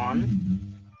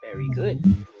on, very good,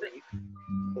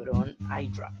 put on eye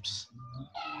drops?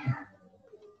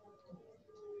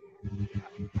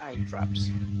 Eye drops.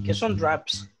 ¿Qué son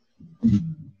drops?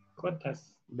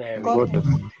 Gotas. Very Gotas.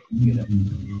 good.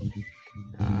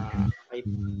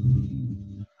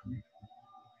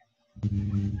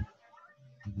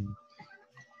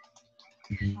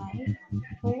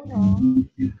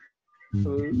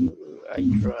 Eye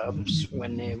drops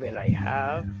whenever I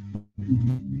have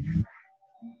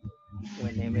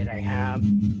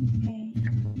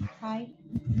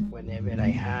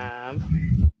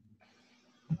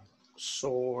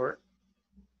sore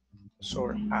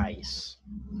eyes.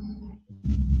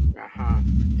 Ajá.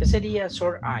 ¿Qué sería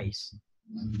sore eyes?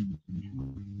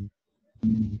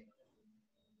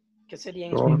 ¿Qué sería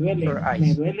en español? Sore eyes.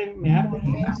 Me duele, me arde.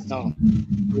 No.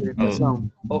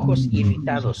 Irritación. Ojos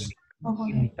irritados.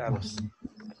 Irritados.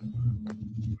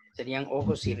 Serían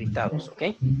ojos irritados, ¿ok?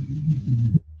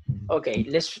 Okay,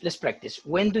 let's practice.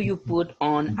 When do you put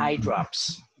on eye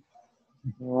drops?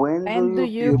 When do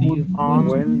you put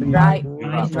on eye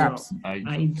drops?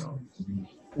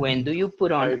 When do you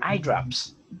put on eye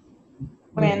drops?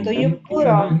 When do you put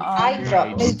on eye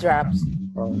drops? Eye drops.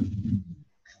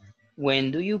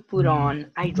 When do you put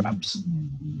on eye drops?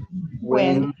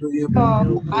 When do you put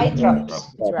on eye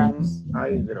drops?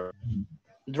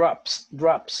 Drops.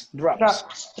 Drops.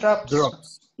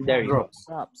 There you go.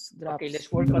 Drops. Okay,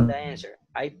 let's work on the answer.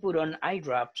 I put on eye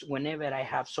drops whenever I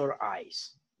have sore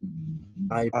eyes.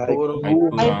 I put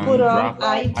on eye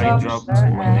drops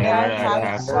whenever I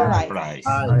have sore eyes.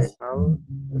 I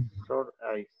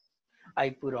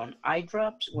put on eye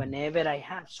drops whenever I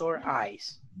have sore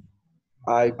eyes.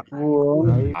 I put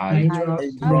on eye drops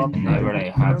whenever I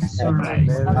have sore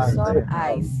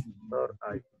eyes.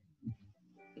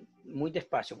 Muy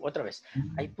despacio, otra vez.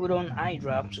 I put on eye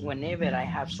drops whenever I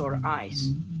have sore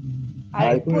eyes.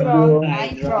 I put on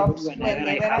eye drops whenever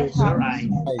I have sore eyes.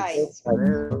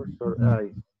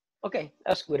 Okay,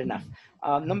 that's good enough.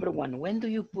 Number 1, when do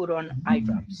you put on eye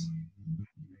drops?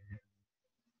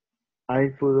 I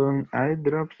put on eye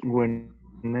drops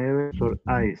whenever sore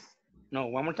eyes. No,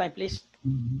 one more time, please.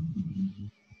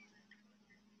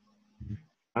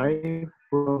 I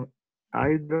put on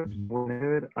eye drops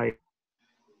whenever I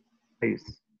eyes.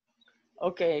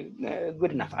 Okay,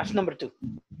 good enough. Ask number 2.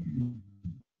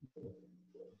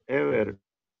 Ever,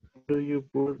 do you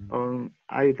put on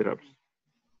eye drops?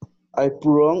 I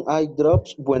put on eye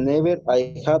drops whenever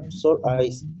I have sore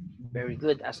eyes. Very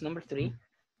good. Ask number 3.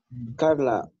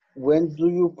 Carla, when do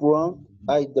you put on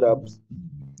eye drops?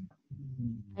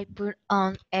 I put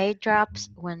on eye drops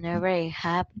whenever I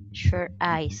have short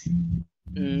eyes.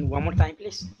 One more time,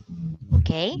 please.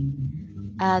 Okay.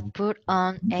 I put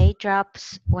on eye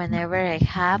drops whenever I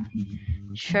have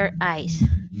short eyes.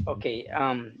 Okay,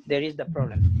 there is the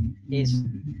problem. Is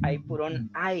I put on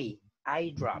eye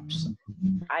drops.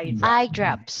 Eye Eye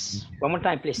drops. drops. One more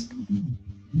time, please.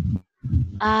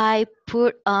 I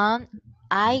put on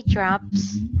eye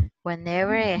drops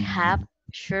whenever I have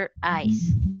short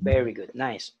eyes. Very good.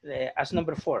 Nice. As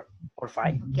number 4 or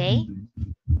 5. Okay.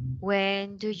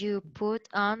 When do you put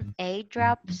on eye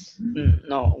drops?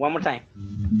 No, one more time.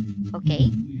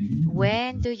 Okay.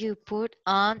 When do you put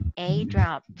on eye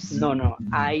drops? No,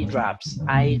 eye drops.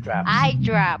 Eye drops. Eye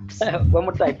drops. One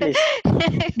more time, please.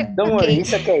 Don't worry. Okay.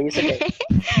 It's okay. It's okay.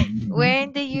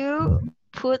 When do you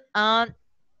put on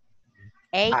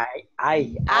Eye.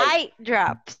 eye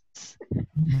drops?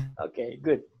 Okay,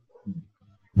 good.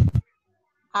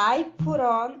 I put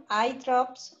on eye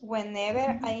drops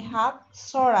whenever I have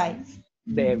sore eyes.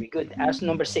 Very good. As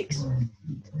number 6.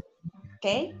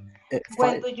 Okay.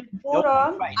 When Five. do you No, put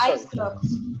on right. eye Sorry.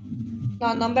 drops?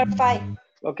 No, number 5.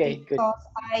 Okay, good. Because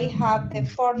I have the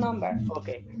 4 number.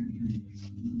 Okay.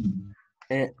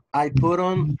 I put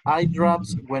on eye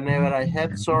drops whenever I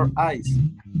have sore eyes.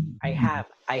 I have.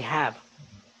 I have.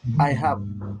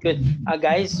 Good.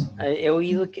 Guys, he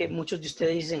oído que muchos de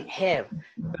ustedes dicen have,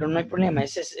 pero no hay problema.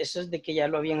 Eso es de que ya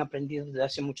lo habían aprendido desde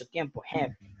hace mucho tiempo.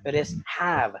 Have. Pero es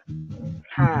have.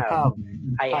 Have.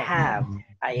 I have.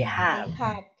 I have.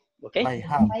 Okay? I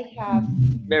have. I have.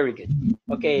 Very good.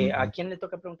 Okay, ¿a quién le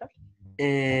toca preguntar?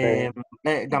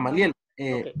 Gamaliel,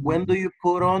 Okay. when do you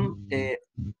put on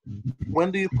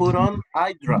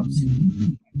eye drops?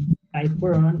 I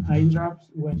put on eye drops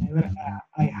whenever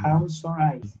I have sore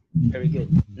eyes. Very good.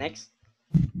 Next.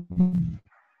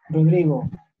 Rodrigo,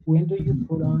 when do you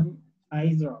put on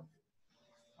eye drops?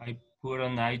 I put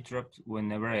on eye drops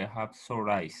whenever I have sore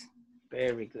eyes.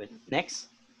 Very good. Next.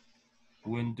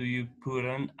 When do you put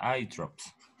on eye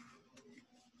drops?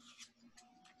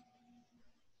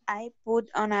 I put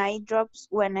on eye drops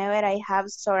whenever I have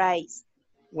sore eyes.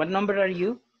 What number are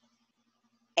you?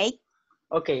 8.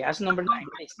 Okay, ask number 9,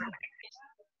 please.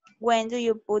 When do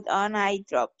you put on eye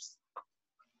drops?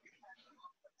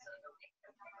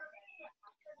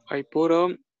 I put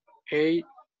on eye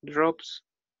drops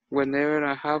whenever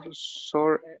I have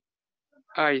sore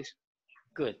eyes.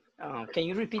 Good. Can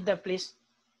you repeat that, please?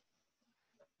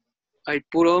 I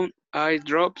put on eye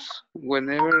drops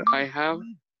whenever I have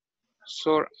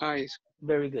sore eyes.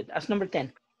 Very good. Ask number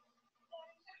 10.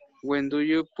 When do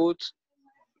you put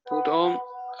on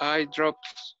eye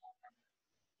drops?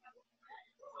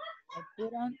 I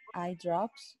put on eye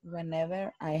drops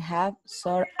whenever I have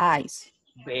sore eyes.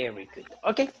 Very good.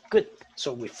 Okay, good.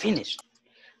 So we finished.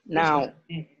 Now,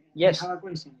 I yes. have a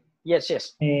question. Yes.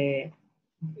 ¿Cuál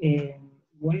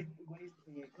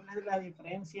es la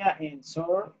diferencia en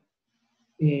sore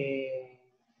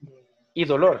Y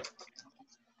dolor.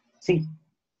 Sí.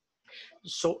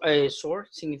 Sore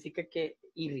significa que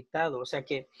irritado, o sea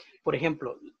que, por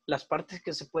ejemplo, las partes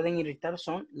que se pueden irritar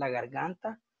son la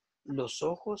garganta, los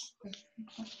ojos,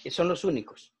 que son los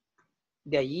únicos.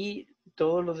 De allí,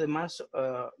 todos los demás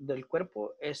del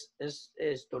cuerpo es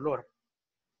dolor.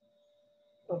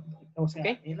 O sea,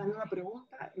 ¿Okay? es la misma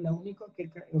pregunta, lo único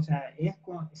que, o sea, es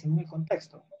según el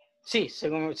contexto. Sí,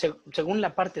 según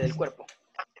la parte del cuerpo.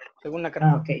 Según la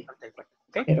parte del cuerpo.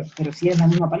 ¿Okay? Pero sí es la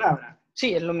misma palabra.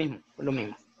 Sí, es lo mismo.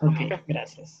 Ok,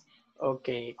 gracias. Ok.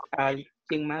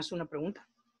 ¿Alguien más una pregunta?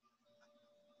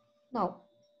 No.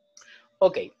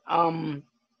 Okay.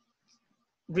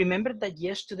 Remember that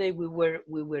yesterday we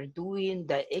were doing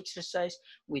the exercise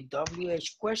with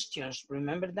WH questions.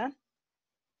 Remember that?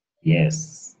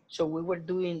 Yes. So we were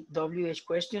doing WH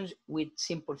questions with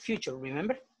simple future.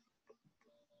 Remember?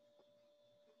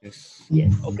 Yes.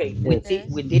 Okay.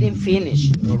 We didn't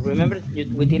finish. Remember,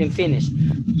 we didn't finish.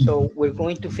 So we're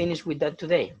going to finish with that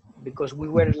today because we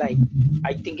were like,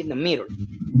 I think, in the middle.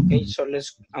 Okay. So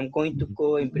I'm going to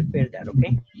go and prepare that.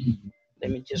 Okay. Let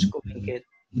me just go and get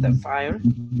the file.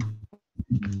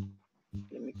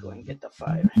 Let me go and get the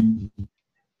file.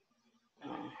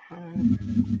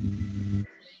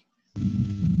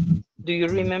 Do you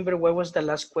remember what was the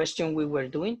last question we were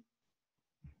doing?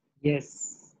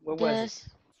 Yes. What was it?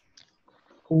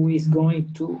 Who is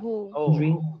going to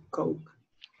drink Coke?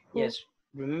 Yes.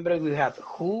 Remember we have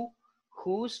who,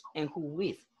 whose, and who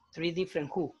with. 3 different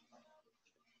who.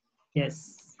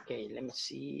 Yes. Okay, let me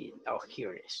see. Oh,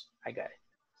 here it is. I got it.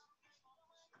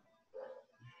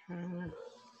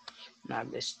 Now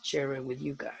let's share it with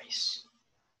you guys.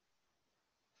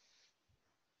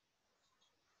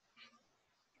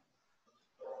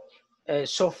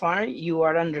 So far, you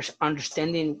are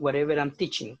understanding whatever I'm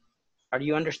teaching. Are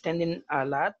you understanding a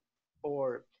lot,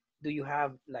 or do you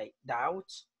have like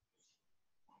doubts?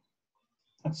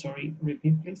 I'm sorry,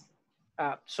 repeat please.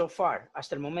 So far,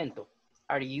 hasta el momento,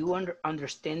 are you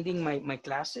understanding my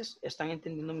classes? ¿Están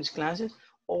entendiendo mis clases?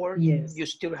 Or Yes. you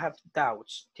still have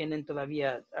doubts? ¿Tienen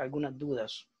todavía algunas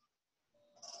dudas?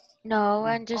 No,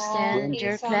 understand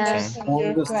your It's class.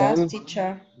 understand your class,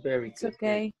 teacher. Very It's good.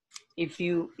 okay. If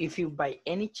you by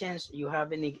any chance you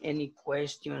have any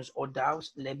questions or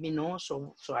doubts, let me know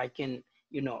so I can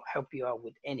help you out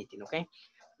with anything. Okay,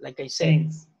 like I said,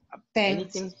 Thanks.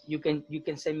 anything you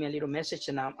can send me a little message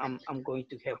and I'm going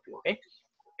to help you. Okay.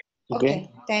 Okay,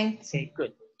 thanks. Okay.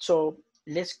 Good. So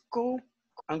let's go.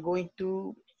 I'm going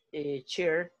to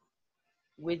share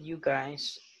with you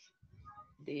guys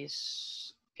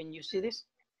this. Can you see this?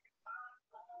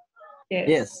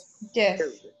 Yes. Yes.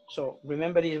 So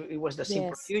remember, it was the simple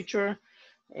Yes. future,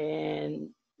 and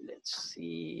let's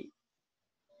see.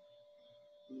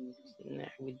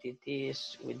 We did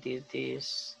this. We did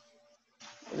this.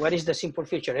 What is the simple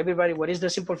future? Everybody, what is the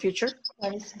simple future?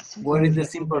 What is the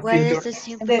simple What is future? the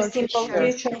simple The simple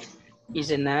future? future. Is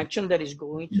an action that is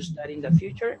going to start in the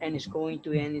future and is going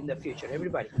to end in the future.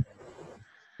 Everybody.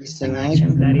 It's an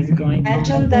action that is going to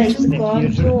Action that is the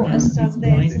going future to and start it's the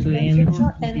going to end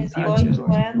future and the is going future.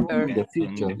 to end. In the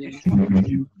future.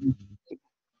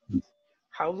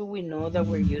 How do we know that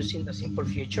we're using the simple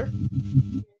future?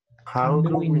 How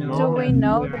do we Do know we that?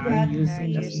 know we that are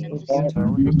using the Using simple the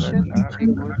future?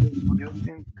 simple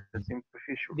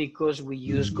future? Because we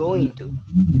use going to.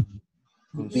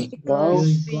 because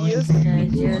Because we Going use to.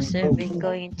 Because you're been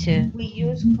going to. We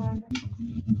use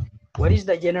What is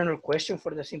the general question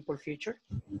for the simple future?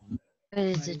 What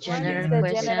is the what is general the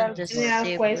question? general The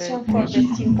general question? simple question for the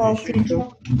future. simple future.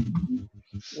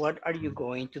 What are you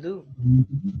going to do?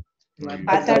 What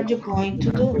are you going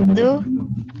to do? Do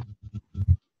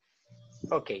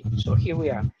Okay, so here we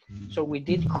are. So we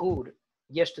did who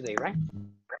yesterday, right?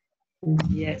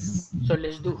 Yes. So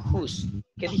let's do whose.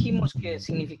 ¿Qué dijimos que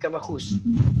significaba whose?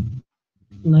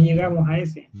 No llegamos a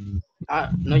ese.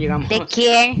 No llegamos. the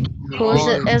quién? Who's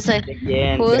No, is a de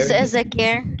quién. who's Very is good. a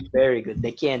quién? Very good.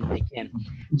 De quién, de quién.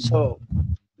 So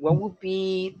what would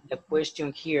be the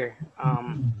question here?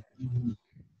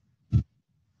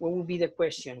 What would be the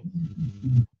question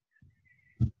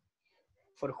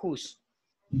for whose?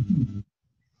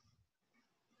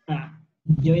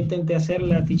 Yo intenté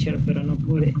hacerla, teacher, pero no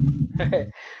pude.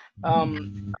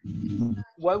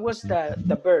 What was the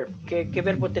verb? ¿Qué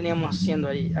verbo teníamos haciendo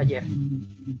ayer?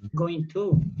 Going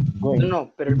to.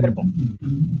 No, pero el verbo.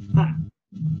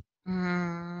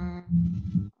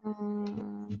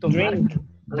 Drink.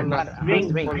 Tomar.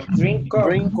 Drink. Drink. Drink Coke.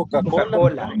 Drink Coca-Cola.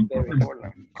 Coca-Cola. Very good.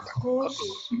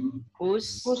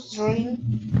 Who's Who's drink?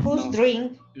 Who's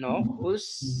drink? No,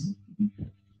 who's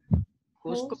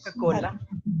Coca-Cola?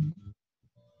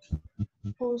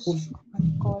 Who's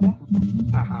Coca-Cola?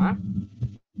 Ajá.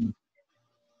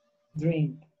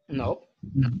 Drink. No.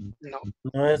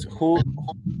 No es who's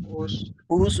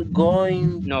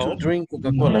going No. to drink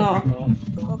Coca-Cola. No.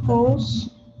 Who's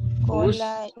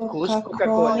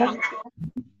Coca-Cola?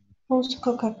 Who's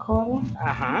Coca-Cola?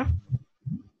 Ajá.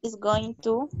 Is going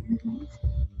to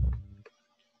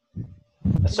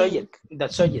That's it.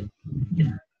 That's it.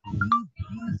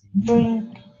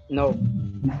 drink. No.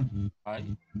 I,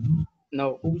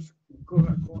 No. Who's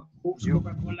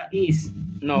Coca-Cola is?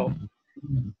 No.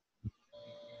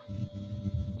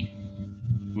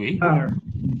 we, Are.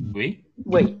 we,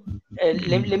 Wait.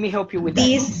 Let me help you with that.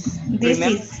 This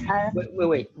is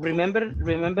Wait.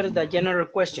 Remember the general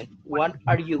question. What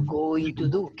are you going to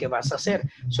do? ¿Qué vas a hacer?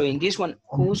 So in this one,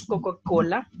 who's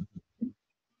Coca-Cola?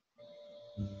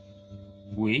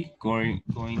 we are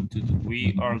going to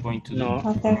do. No.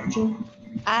 what are you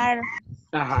are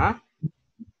Ajá.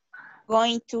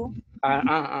 going to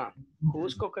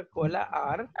Who's Coca-Cola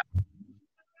are?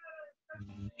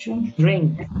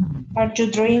 Drink. are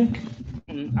you drink?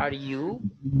 Are you?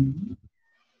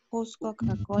 whose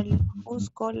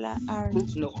cola are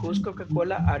No, who's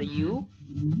Coca-Cola are you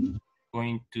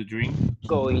Going to drink.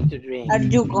 going to drink? are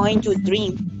you going to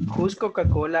drink? Whose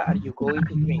Coca-Cola are you going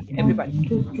to drink? Everybody.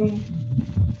 To drink.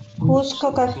 Whose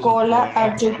Coca-Cola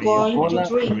are you going to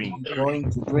drink?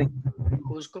 Going to drink.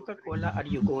 Whose Coca-Cola are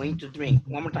you going to drink?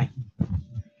 One more time.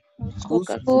 Whose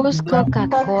Coca-Cola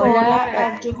Coca-Cola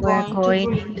are you we're going to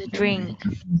going to drink?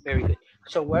 Very good.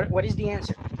 So what is the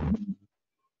answer?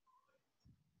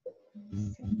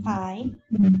 I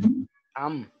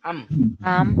I'm.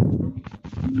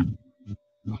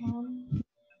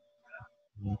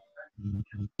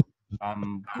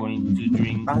 I'm going going to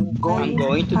drink I'm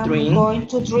going to I'm drink. going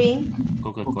to drink.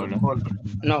 Coca-Cola.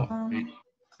 No.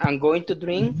 I'm going to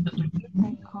drink.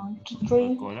 I'm going to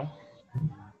drink. Coca-Cola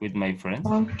with my friends.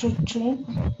 Going to drink.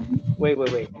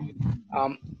 Wait.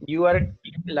 You are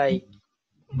like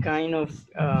kind of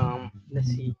let's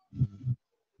see.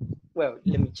 Well,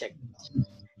 let me check.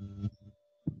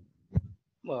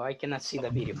 Well, I cannot see the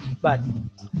video, but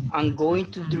I'm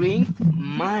going to drink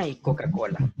my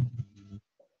Coca-Cola.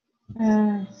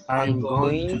 I'm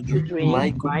going to drink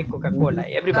my Coca-Cola.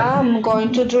 Everybody. I'm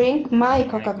going to drink my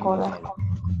Coca-Cola.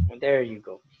 There you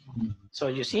go. So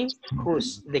you see,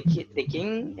 who's de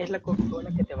quién es la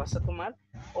Coca-Cola que te vas a tomar?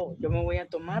 Oh, yo me voy a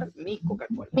tomar mi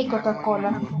Coca-Cola. Mi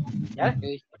Coca-Cola. ¿Ya?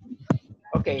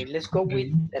 Okay, let's go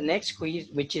with the next quiz,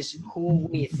 which is who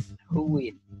with. Who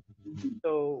with.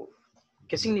 So,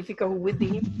 ¿qué significa who with,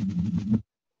 dije?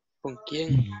 ¿Con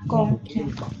quién? ¿Con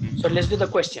quién? So let's do the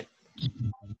question.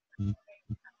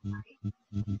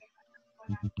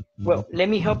 Well, let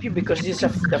me help you because this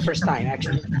is the first time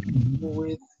actually.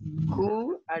 Who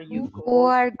are you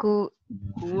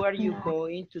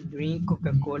going to drink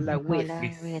Coca-Cola with?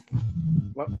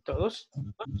 Well, todos.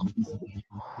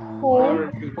 Who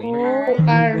are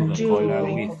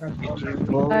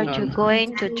you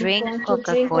going to drink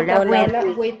Coca-Cola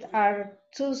with our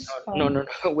two No,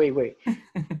 wait.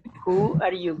 Who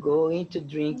are you going to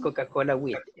drink Coca-Cola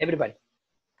with? Everybody.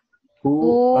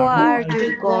 Who are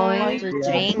you going to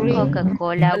drink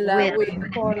Coca-Cola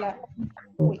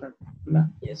with?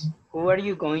 Yes. Who are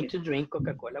you going to drink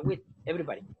Coca-Cola with?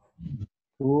 Everybody.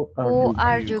 Who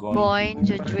are you going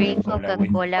to drink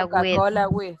Coca-Cola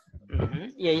with?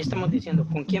 Y ahí estamos diciendo,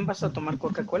 ¿con quién vas a tomar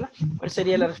Coca-Cola? ¿Cuál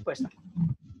sería la respuesta?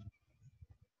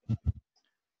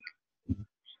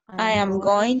 I am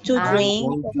going to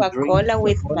drink Coca-Cola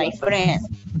with my friends.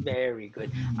 Very good.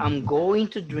 I'm going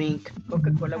to drink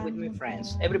Coca-Cola with my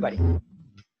friends. Everybody.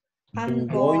 I'm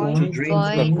going to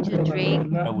drink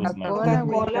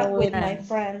Coca-Cola with my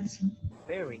friends.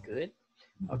 Very good.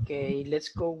 Okay, let's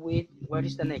go with, what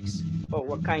is the next? Oh,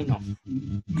 what kind of?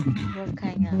 What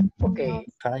kind of? Okay.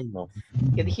 Kind of.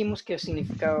 ¿Qué dijimos que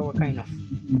significaba what kind of?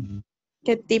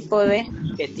 ¿Qué tipo de?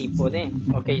 ¿Qué tipo de?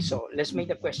 Okay, so let's make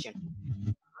the question.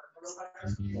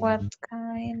 What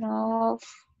kind of?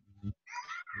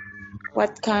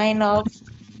 What kind of?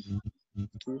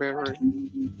 Beverage.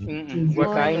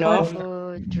 What kind of?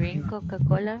 Drink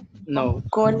Coca-Cola? No.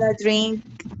 Cola drink.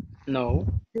 No.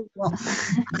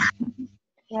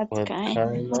 What kind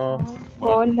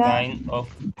of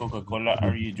Coca-Cola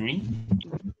are you drinking?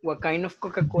 What kind of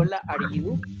Coca-Cola are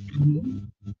you?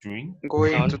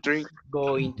 Going to drink.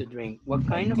 Going to drink. What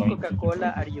kind of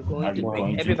Coca-Cola are you going to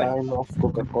drink? Everybody. Kind of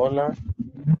Coca-Cola.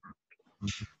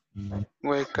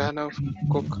 What kind of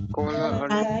Coca-Cola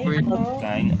are you What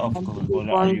kind of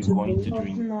Coca-Cola are you going to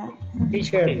drink?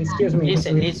 Teacher, excuse me.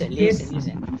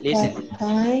 Listen.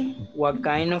 What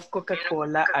kind of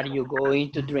Coca-Cola are you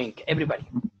going to drink? Everybody.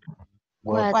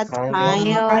 What kind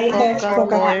of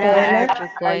Coca-Cola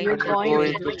are you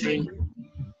going to drink?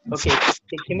 Okay,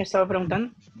 ¿qué me estaba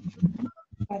preguntando?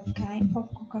 What kind of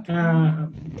Coca-Cola?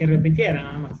 Que repitiera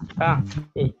nada más.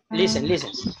 Listen.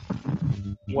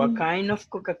 What kind of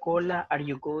Coca-Cola are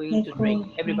you going to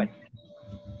drink? Everybody.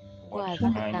 What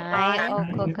kind of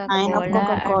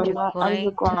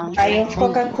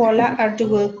Coca-Cola are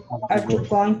you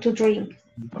going to drink?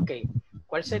 Okay,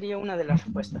 ¿cuál sería una de las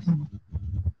respuestas?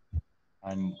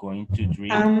 I'm going to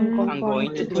drink. I'm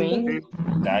going to drink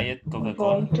Diet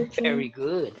Coca-Cola. Very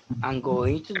good. I'm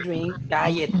going to drink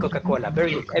Diet Coca-Cola.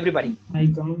 Very good. Everybody.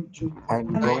 I'm going to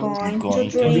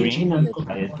drink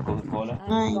Diet Coca-Cola.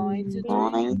 I'm going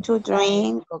to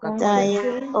drink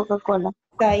Diet Coca-Cola.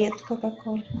 Diet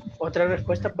Coca-Cola. Otra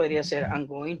respuesta podría ser I'm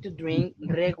going to drink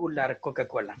regular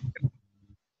Coca-Cola.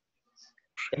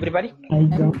 Everybody? I'm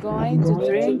going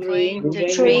to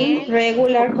drink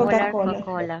regular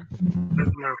Coca-Cola.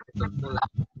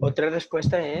 Otra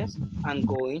respuesta es I'm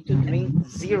going to drink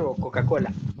zero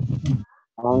Coca-Cola.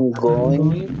 I'm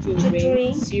going to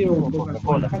drink zero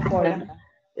Coca-Cola.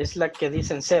 Es la que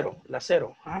dicen cero, la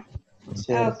cero. ¿Ah?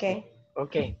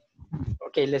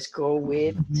 Okay, let's go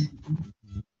with,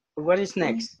 what is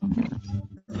next?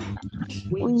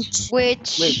 Which.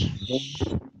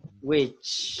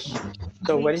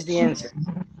 So what is the answer?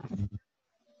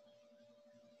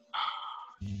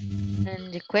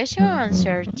 And the question or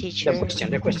answer, teacher?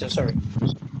 The question, sorry.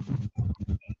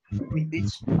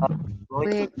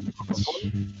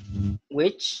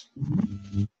 Which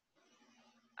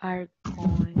are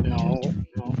going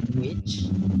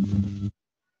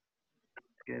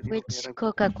which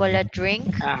Coca-Cola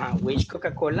drink? Which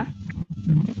Coca-Cola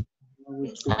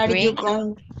are you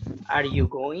going are you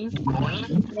going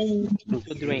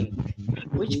to drink?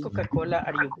 Which Coca-Cola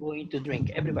are you going to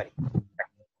drink? Everybody.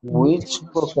 Which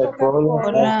Coca-Cola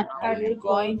Cola Are you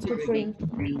going to drink?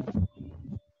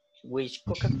 Which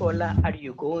Coca-Cola are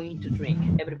you going to drink?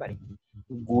 Everybody.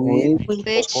 which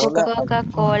Which Coca-Cola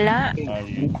Coca-Cola Are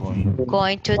you going?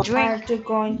 going to drink? Are you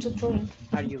going to drink?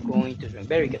 Are you going to drink?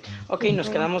 Very good. Okay, nos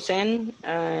quedamos en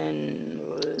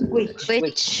Which?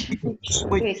 which. Which?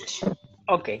 Which?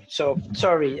 Okay, so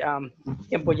sorry,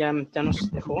 tiempo ya nos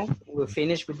dejó. We'll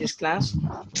finish with this class.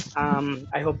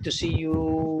 I hope to see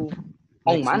you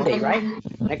on Monday, right?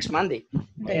 Next Monday.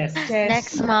 Yes. Yes.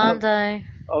 Next Monday.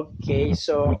 Okay,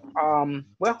 so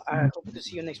well, I hope to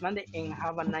see you next Monday and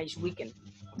have a nice weekend.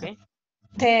 Okay,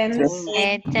 Thanks.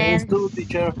 Thanks 10. to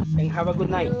teacher. and have a good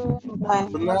night. Good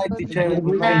night, teacher. Good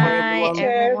Good weekend. night, Night,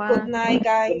 everyone. Good everyone. night, Good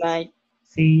guys. night.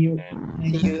 See you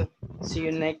See next. you. See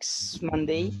you next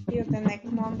Monday. See you the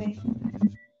next Monday.